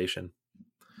circulation.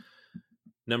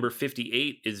 Number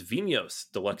 58 is Vimos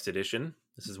Deluxe Edition.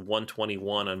 This is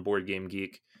 121 on Board Game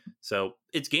Geek. So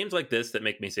it's games like this that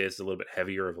make me say it's a little bit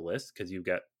heavier of a list because you've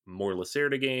got more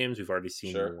Lacerda games. We've already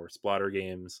seen more Splatter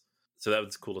games. So that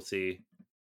was cool to see.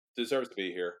 Deserves to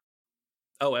be here.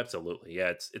 Oh, absolutely. Yeah,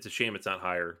 it's a shame it's not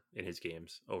higher in his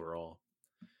games overall.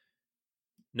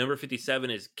 Number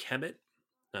 57 is Kemet.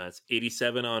 It's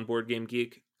 87 on Board Game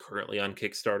Geek, currently on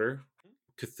Kickstarter.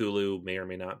 Cthulhu may or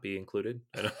may not be included.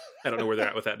 I don't know where they're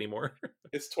at with that anymore.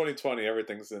 It's 2020.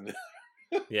 Everything's in.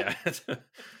 Yeah.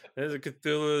 There's a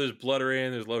Cthulhu, there's Blood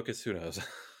Rain, there's Locust, who knows?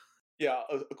 Yeah,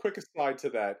 a quick aside to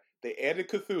that. They added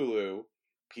Cthulhu.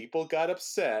 People got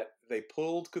upset. They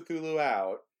pulled Cthulhu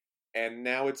out. And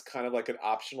now it's kind of like an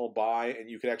optional buy. And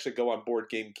you can actually go on Board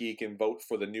Game Geek and vote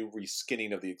for the new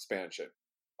reskinning of the expansion.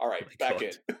 All right, back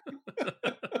in.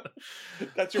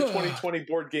 That's your 2020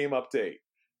 board game update.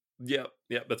 Yep.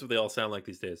 That's what they all sound like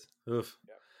these days. Oof.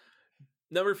 Yep.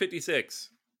 Number 56.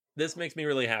 This makes me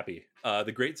really happy.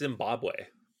 The Great Zimbabwe.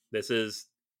 This is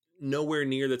nowhere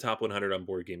near the top 100 on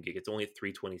Board Game Geek. It's only at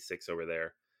 326 over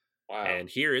there. Wow. And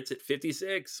here it's at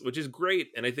 56, which is great.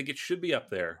 And I think it should be up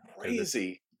there.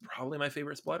 Crazy. Probably my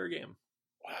favorite Splatter game.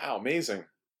 Wow, amazing.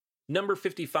 Number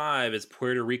 55 is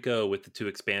Puerto Rico with the 2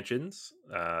 expansions.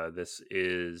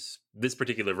 This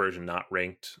particular version not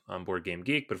ranked on Board Game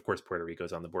Geek, but of course Puerto Rico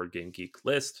is on the Board Game Geek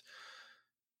list.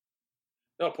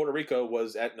 No, Puerto Rico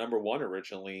was at number 1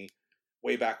 originally,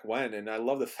 way back when, and I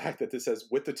love the fact that this says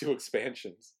with the 2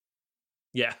 expansions.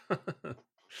 Yeah.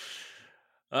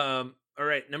 All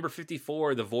right, number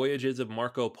 54, The Voyages of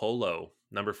Marco Polo.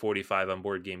 Number 45 on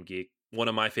Board Game Geek. One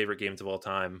of my favorite games of all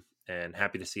time, and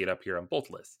happy to see it up here on both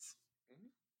lists. Mm-hmm.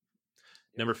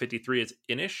 Number 53 is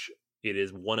Inish. It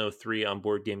is 103 on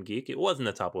Board Game Geek. It was in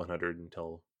the top 100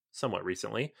 until somewhat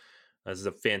recently. This is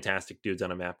a fantastic Dudes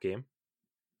on a Map game.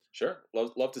 Sure.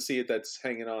 Love to see it. That's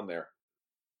hanging on there.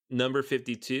 Number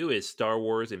 52 is Star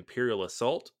Wars Imperial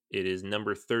Assault. It is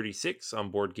number 36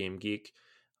 on Board Game Geek.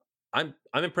 I'm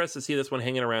impressed to see this one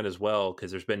hanging around as well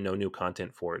because there's been no new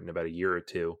content for it in about a year or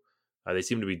two. They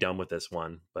seem to be done with this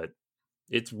one, but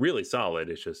it's really solid.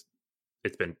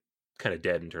 It's been kind of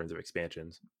dead in terms of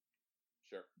expansions.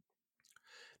 Sure.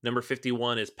 Number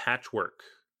 51 is Patchwork,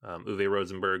 Uwe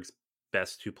Rosenberg's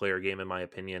best two-player game in my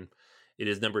opinion. It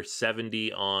is number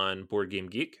 70 on Board Game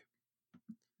Geek.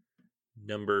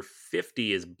 Number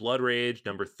 50 is Blood Rage,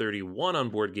 number 31 on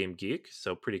Board Game Geek,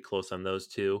 so pretty close on those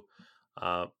two.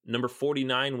 Number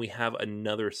 49, we have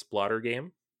another Splotter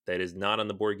game that is not on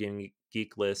the Board Game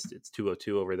Geek list. It's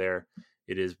 202 over there.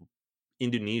 It is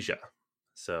Indonesia.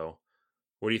 So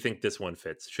where do you think this one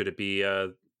fits? Should it be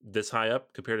this high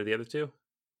up compared to the other two?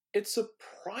 It's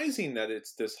surprising that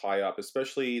it's this high up,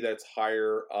 especially that's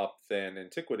higher up than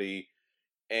Antiquity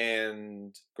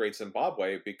and Great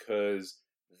Zimbabwe, because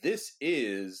this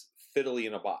is fiddly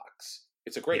in a box.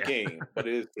 It's a great game, but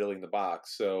it is fiddly in the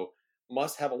box. So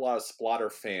must have a lot of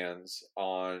Splotter fans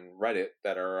on Reddit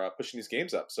that are pushing these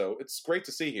games up. So it's great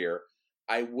to see here.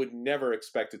 I would never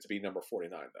expect it to be number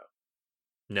 49,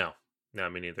 though. No,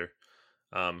 me neither.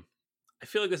 I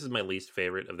feel like this is my least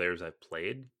favorite of theirs I've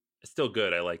played. It's still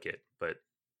good. I like it, but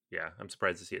yeah, I'm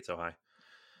surprised to see it so high.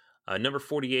 Number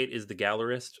 48 is The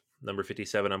Gallerist. Number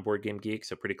 57 on Board Game Geek,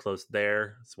 so pretty close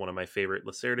there. It's one of my favorite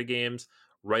Lacerda games.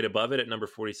 Right above it at number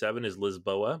 47 is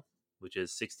Lisboa, which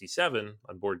is 67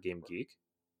 on Board Game Geek.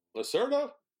 Lacerda?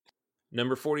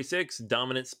 Number 46,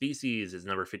 Dominant Species, is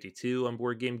number 52 on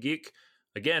Board Game Geek.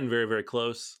 Again, very, very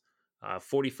close.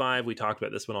 45, we talked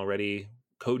about this one already.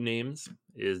 Codenames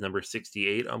is number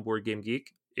 68 on Board Game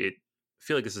Geek. I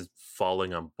feel like this is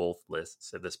falling on both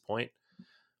lists at this point.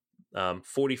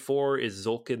 44 is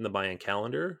Zolkin the Mayan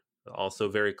Calendar, also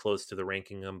very close to the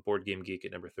ranking on Board Game Geek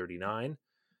at number 39.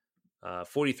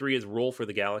 43 is Roll for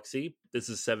the Galaxy. This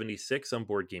is 76 on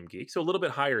Board Game Geek, so a little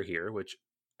bit higher here, which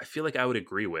I feel like I would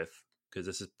agree with, because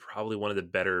this is probably one of the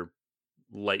better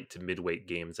light to midweight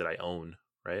games that I own,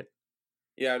 right?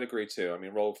 Yeah, I'd agree too. I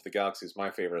mean, Roll for the Galaxy is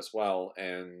my favorite as well,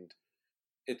 and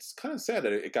it's kind of sad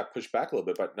that it got pushed back a little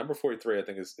bit, but number 43, I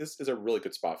think, is a really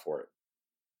good spot for it.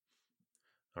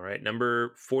 All right,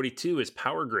 number 42 is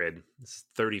Power Grid. This is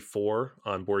 34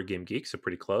 on Board Game Geek, so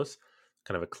pretty close.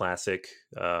 Kind of a classic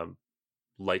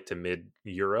light to mid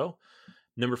Euro.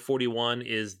 Number 41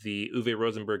 is the Uwe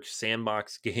Rosenberg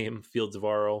sandbox game, Fields of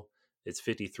Arle. It's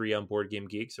 53 on Board Game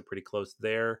Geek, so pretty close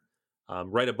there.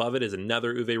 Right above it is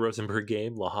another Uwe Rosenberg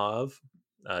game, Le Havre.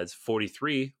 It's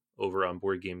 43 over on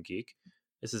Board Game Geek.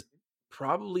 This is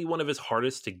probably one of his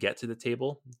hardest to get to the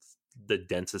table. It's the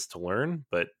densest to learn,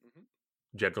 but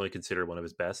generally considered one of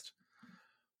his best.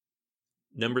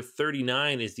 Number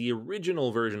 39 is the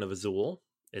original version of Azul.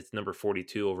 It's number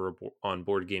 42 over on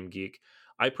Board Game Geek.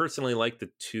 I personally like the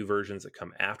two versions that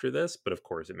come after this, but of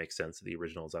course it makes sense that the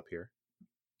original is up here.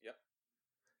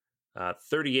 Yep.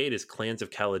 38 is Clans of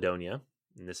Caledonia,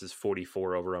 and this is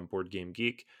 44 over on Board Game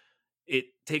Geek. It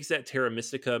takes that Terra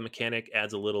Mystica mechanic,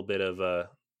 adds a little bit of a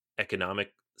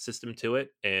economic system to it,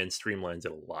 and streamlines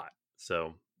it a lot.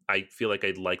 So I feel like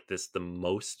I'd like this the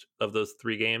most of those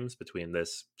three games between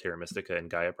this, Terra Mystica, and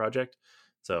Gaia Project.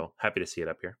 So happy to see it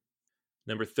up here.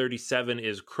 Number 37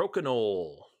 is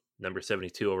Crokinole. Number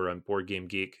 72 over on Board Game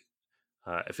Geek.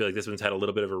 I feel like this one's had a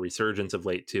little bit of a resurgence of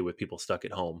late, too, with people stuck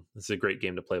at home. This is a great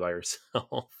game to play by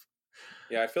yourself.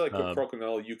 Yeah, I feel like with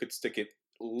Crokinole, you could stick it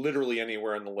literally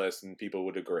anywhere on the list and people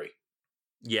would agree.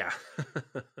 Yeah,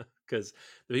 because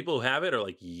the people who have it are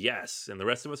like, yes. And the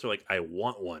rest of us are like, I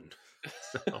want one.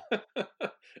 So.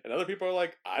 And other people are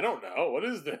like, I don't know. What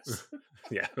is this?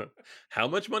 Yeah. How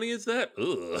much money is that?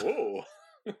 Ugh.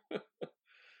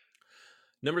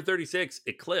 Number 36,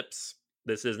 Eclipse.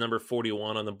 This is number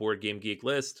 41 on the Board Game Geek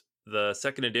list. The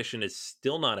second edition is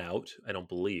still not out, I don't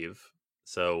believe.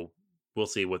 So we'll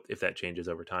see if that changes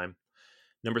over time.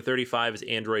 Number 35 is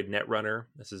Android Netrunner.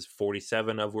 This is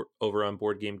 47 over on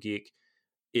Board Game Geek.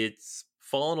 It's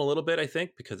fallen a little bit, I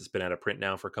think, because it's been out of print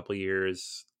now for a couple of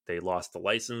years. They lost the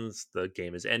license. The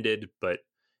game has ended. But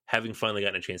having finally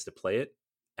gotten a chance to play it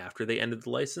after they ended the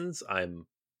license, I'm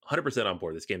 100% on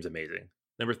board. This game's amazing.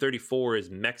 Number 34 is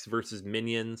Mechs vs.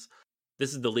 Minions.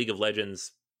 This is the League of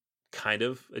Legends kind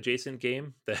of adjacent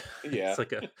game. Yeah. It's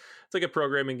like a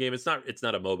programming game. It's not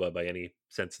a MOBA by any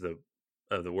sense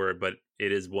of the word, but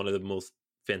it is one of the most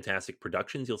fantastic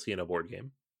productions you'll see in a board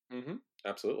game. Mm-hmm.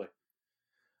 Absolutely.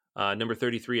 Number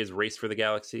 33 is Race for the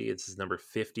Galaxy. It's number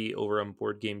 50 over on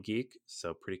Board Game Geek,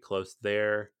 so pretty close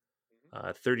there.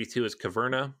 32 is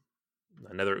Caverna,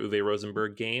 another Uwe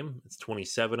Rosenberg game. It's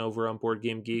 27 over on Board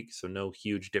Game Geek, so no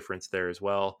huge difference there as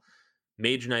well.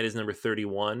 Mage Knight is number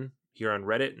 31 here on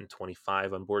Reddit and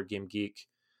 25 on Board Game Geek.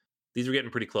 These are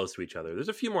getting pretty close to each other. There's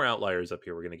a few more outliers up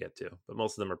here we're going to get to, but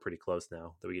most of them are pretty close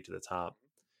now that we get to the top.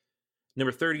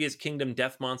 Number 30 is Kingdom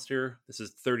Death Monster. This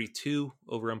is 32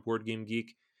 over on Board Game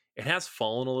Geek. It has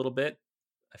fallen a little bit.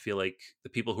 I feel like the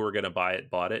people who are going to buy it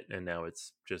bought it, and now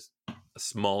it's just a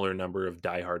smaller number of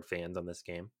diehard fans on this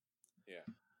game.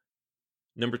 Yeah.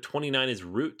 Number 29 is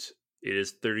Root. It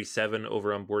is 37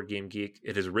 over on Board Game Geek.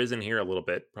 It has risen here a little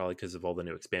bit, probably because of all the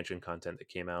new expansion content that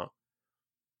came out.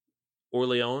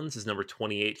 Orleans is number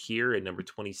 28 here and number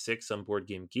 26 on Board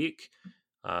Game Geek.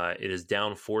 It is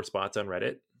down 4 spots on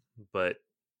Reddit, but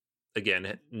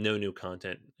again, no new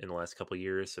content in the last couple of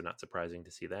years, so not surprising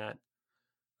to see that.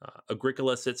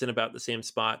 Agricola sits in about the same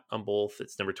spot on both.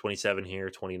 It's number 27 here,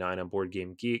 29 on Board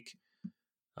Game Geek.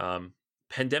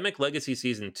 Pandemic Legacy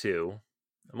Season 2.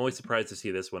 I'm always surprised to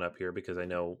see this one up here because I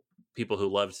know people who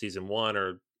loved Season 1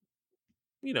 are,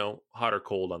 hot or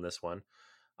cold on this one.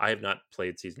 I have not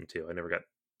played Season 2. I never got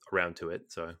around to it,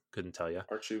 so I couldn't tell you.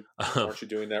 Aren't you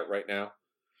doing that right now?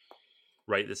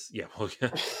 Right. Well,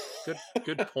 yeah.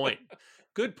 Good point.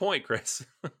 Good point, Chris.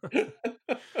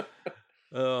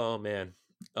 Oh, man.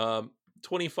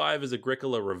 25 is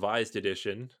Agricola Revised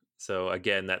Edition. So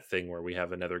again, that thing where we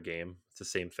have another game. It's the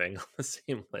same thing on the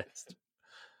same list.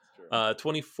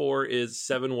 24 is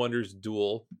Seven Wonders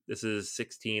Duel. This is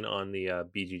 16 on the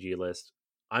BGG list.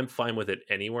 I'm fine with it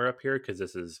anywhere up here because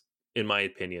this is, in my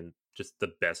opinion, just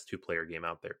the best 2-player game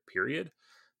out there, period.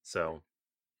 So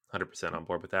 100% on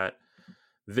board with that.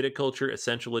 Viticulture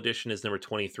Essential Edition is number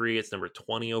 23. It's number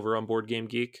 20 over on Board Game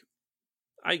Geek.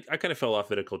 I kind of fell off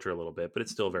Viticulture a little bit, but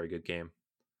it's still a very good game.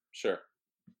 Sure.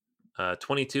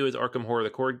 22 is Arkham Horror,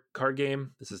 the card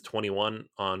game. This is 21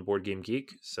 on Board Game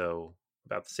Geek, so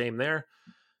about the same there.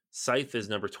 Scythe is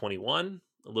number 21,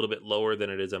 a little bit lower than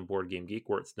it is on Board Game Geek,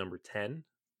 where it's number 10.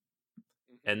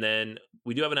 And then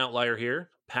we do have an outlier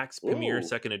here. PAX Premier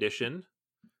 2nd Edition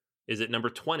is at number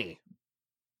 20,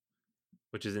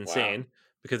 which is insane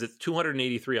because it's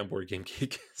 283 on Board Game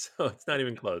Geek, so it's not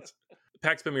even close.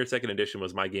 PAX Premier 2nd Edition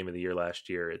was my game of the year last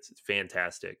year. It's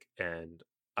fantastic, and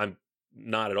I'm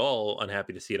not at all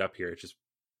unhappy to see it up here. It's just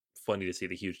funny to see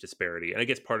the huge disparity. And I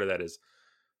guess part of that is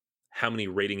how many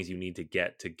ratings you need to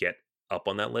get up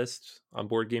on that list on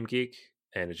Board Game Geek,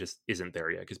 and it just isn't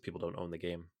there yet because people don't own the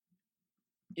game.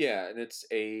 Yeah, and it's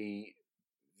a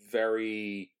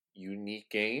very unique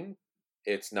game.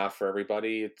 It's not for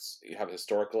everybody. You have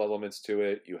historical elements to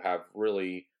it. You have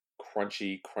really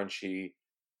crunchy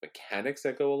mechanics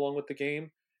that go along with the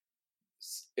game.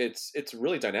 It's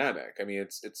really dynamic. I mean,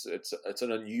 it's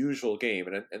an unusual game,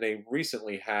 and they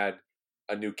recently had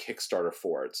a new Kickstarter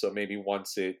for it. So maybe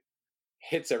once it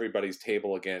hits everybody's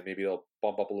table again, maybe they'll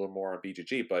bump up a little more on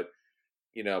BGG. But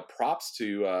props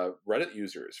to Reddit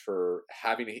users for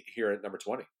having it here at number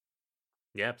 20.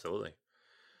 Yeah, absolutely.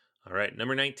 All right,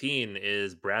 number 19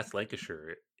 is Brass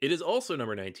Lancashire. It is also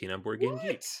number 19 on Board Game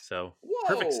Geek. So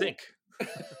perfect sync.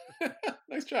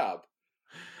 Nice job.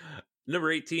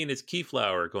 Number 18 is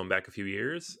Keyflower, going back a few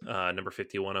years. Number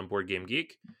 51 on Board Game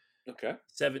Geek. Okay.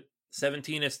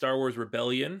 17 is Star Wars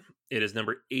Rebellion. It is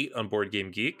number 8 on Board Game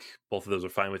Geek. Both of those are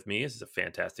fine with me. This is a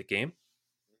fantastic game.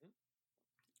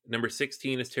 Number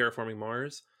 16 is Terraforming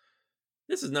Mars.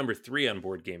 This is number 3 on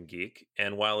Board Game Geek.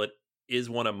 And while it is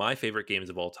one of my favorite games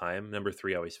of all time, number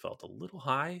 3 always felt a little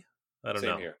high. I don't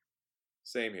know.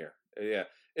 Same here. Yeah.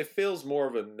 It feels more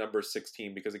of a number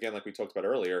 16 because, again, like we talked about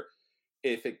earlier,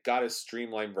 if it got a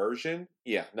streamlined version,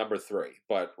 number 3.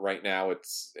 But right now,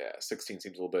 16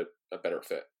 seems a little bit a better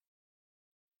fit.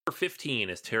 Number 15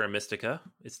 is Terra Mystica.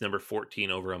 It's number 14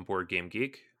 over on Board Game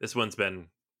Geek. This one's been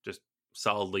just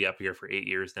solidly up here for 8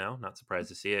 years now. Not surprised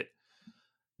to see it.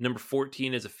 Number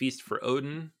 14 is A Feast for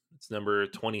Odin. It's number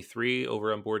 23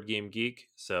 over on Board Game Geek.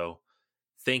 So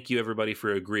thank you, everybody,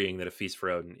 for agreeing that A Feast for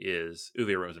Odin is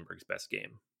Uwe Rosenberg's best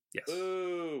game. Yes.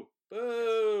 Boo!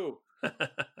 Boo!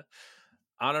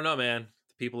 I don't know, man.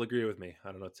 People agree with me.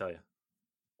 I don't know what to tell you.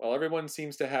 Well, everyone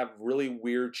seems to have really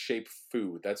weird shaped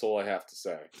food. That's all I have to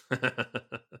say.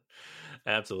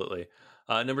 Absolutely.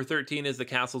 Number 13 is The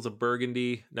Castles of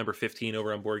Burgundy. Number 15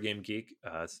 over on Board Game Geek.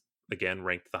 Again,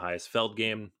 ranked the highest Feld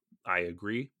game. I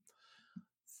agree.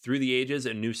 Through the Ages,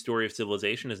 A New Story of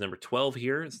Civilization is number 12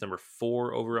 here. It's number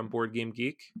 4 over on Board Game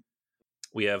Geek.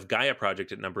 We have Gaia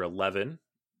Project at number 11,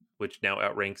 which now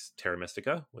outranks Terra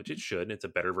Mystica, which it should. It's a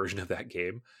better version of that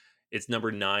game. It's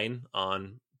number 9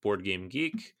 on Board Game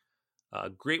Geek.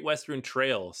 Great Western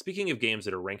Trail. Speaking of games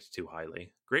that are ranked too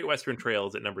highly, Great Western Trail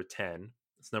is at number 10.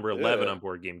 It's number 11 on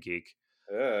Board Game Geek.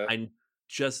 I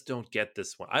just don't get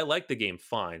this one. I like the game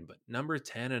fine, but number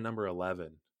 10 and number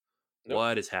 11. Nope.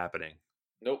 What is happening?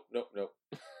 Nope.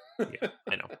 Yeah,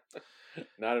 I know.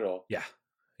 Not at all.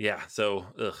 Yeah. So,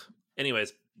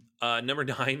 anyways, number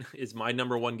 9 is my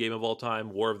number 1 game of all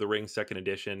time, War of the Rings 2nd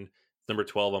Edition. It's number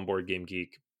 12 on Board Game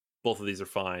Geek. Both of these are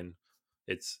fine.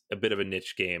 It's a bit of a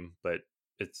niche game, but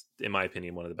it's, in my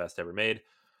opinion, one of the best ever made.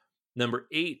 Number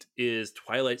 8 is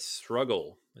Twilight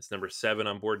Struggle. It's number 7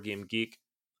 on Board Game Geek.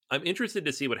 I'm interested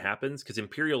to see what happens because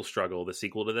Imperial Struggle, the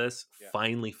sequel to this,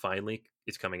 finally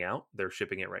is coming out. They're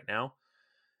shipping it right now.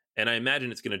 And I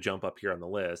imagine it's going to jump up here on the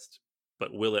list,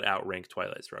 but will it outrank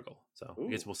Twilight Struggle? So I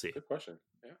guess we'll see. Good question.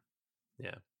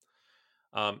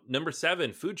 Yeah. Number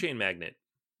 7, Food Chain Magnate.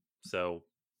 So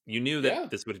you knew that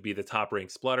this would be the top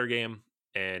ranked Splotter game,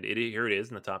 and here it is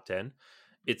in the top 10.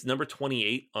 It's number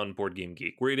 28 on Board Game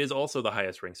Geek, where it is also the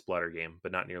highest ranked Splotter game,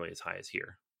 but not nearly as high as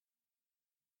here.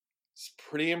 It's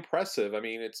pretty impressive. I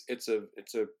mean, it's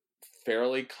a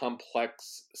fairly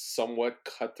complex, somewhat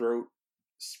cutthroat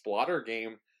Splotter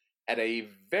game at a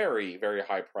very, very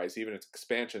high price. Even its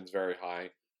expansion's very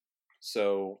high.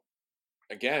 So,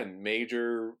 again,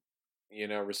 major,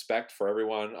 respect for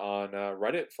everyone on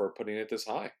Reddit for putting it this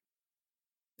high.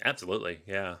 Absolutely,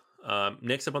 yeah.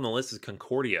 Next up on the list is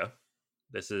Concordia.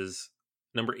 This is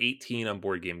number 18 on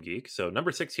Board Game Geek. So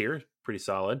number 6 here, pretty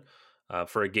solid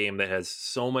for a game that has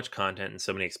so much content and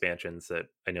so many expansions that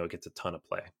I know it gets a ton of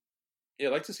play. Yeah,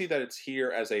 I'd like to see that it's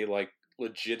here as a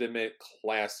legitimate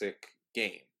classic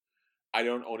game. I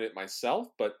don't own it myself,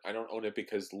 but I don't own it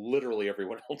because literally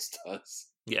everyone else does.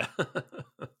 Yeah.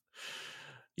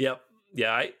 Yep.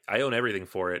 Yeah, I own everything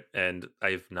for it, and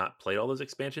I've not played all those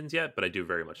expansions yet, but I do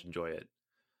very much enjoy it.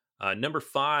 Number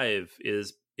 5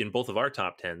 is in both of our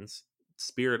top 10s,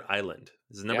 Spirit Island.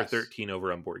 This is number 13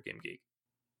 over on Board Game Geek.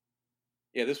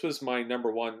 Yeah, this was my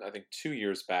number 1, I think, 2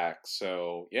 years back.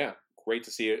 So, yeah, great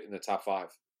to see it in the top 5.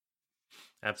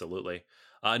 Absolutely.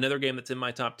 Another game that's in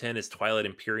my top 10 is Twilight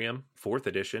Imperium, 4th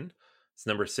edition. It's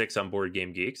number 6 on Board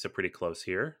Game Geek, so pretty close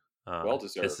here. Well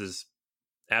deserved. This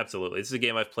is a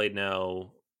game I've played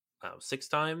now 6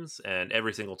 times, and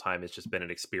every single time it's just been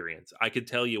an experience. I could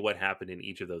tell you what happened in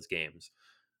each of those games,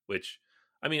 which,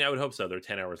 I mean, I would hope so. They're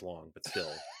 10 hours long, but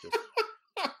still,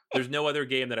 there's no other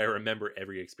game that I remember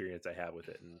every experience I have with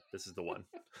it, and this is the one.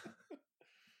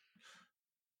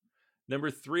 Number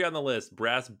 3 on the list,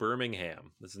 Brass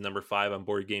Birmingham. This is number 5 on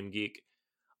Board Game Geek.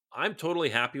 I'm totally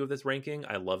happy with this ranking.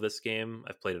 I love this game.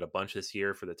 I've played it a bunch this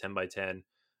year for the 10x10.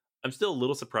 I'm still a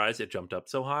little surprised it jumped up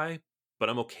so high, but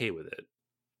I'm okay with it.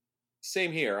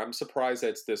 Same here. I'm surprised that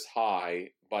it's this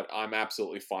high, but I'm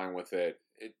absolutely fine with it.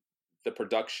 The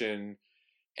production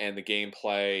and the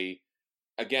gameplay,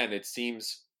 again, it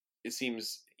seems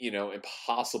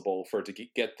impossible for it to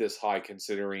get this high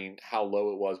considering how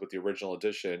low it was with the original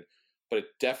edition, but it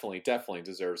definitely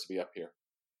deserves to be up here.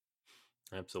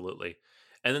 Absolutely.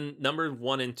 And then number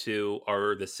 1 and 2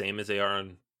 are the same as they are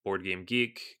on Board Game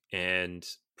Geek, and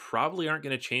probably aren't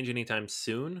going to change anytime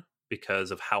soon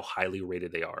because of how highly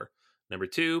rated they are. Number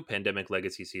 2, Pandemic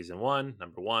Legacy Season 1.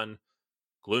 Number 1,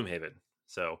 Gloomhaven.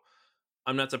 So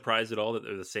I'm not surprised at all that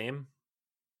they're the same,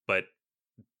 but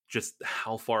just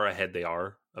how far ahead they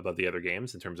are above the other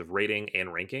games in terms of rating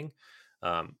and ranking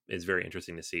is very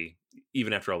interesting to see,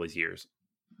 even after all these years.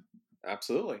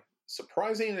 Absolutely.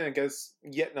 Surprising, and I guess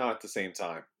yet not at the same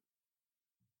time.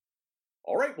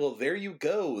 All right, well, there you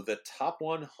go. The top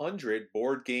 100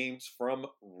 board games from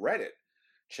Reddit.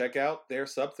 Check out their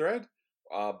subthread,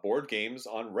 board games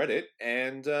on Reddit,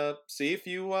 and see if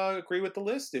you agree with the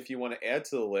list. If you want to add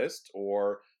to the list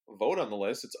or vote on the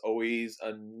list, it's always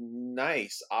a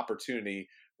nice opportunity.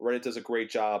 Reddit does a great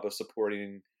job of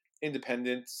supporting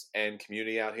independence and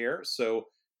community out here, so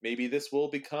maybe this will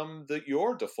become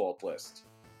your default list.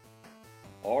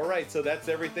 All right, so that's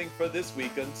everything for this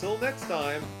week. Until next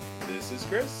time, this is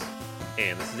Chris.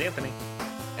 And this is Anthony.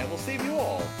 And we'll save you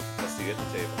all a seat at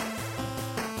the table.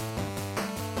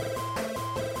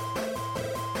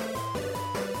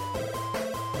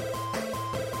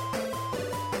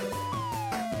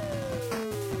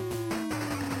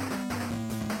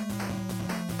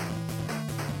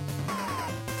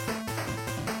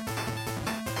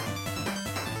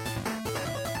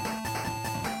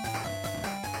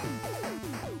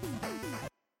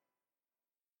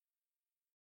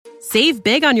 Save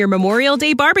big on your Memorial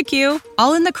Day barbecue,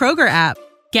 all in the Kroger app.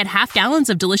 Get half gallons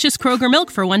of delicious Kroger milk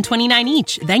for $1.29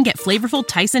 each. Then get flavorful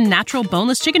Tyson natural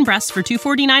boneless chicken breasts for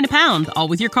 $2.49 a pound, all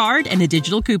with your card and a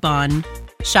digital coupon.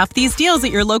 Shop these deals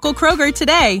at your local Kroger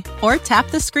today, or tap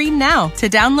the screen now to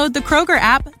download the Kroger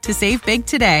app to save big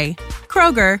today.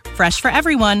 Kroger, fresh for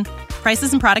everyone.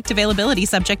 Prices and product availability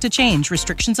subject to change.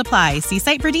 Restrictions apply. See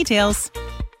site for details.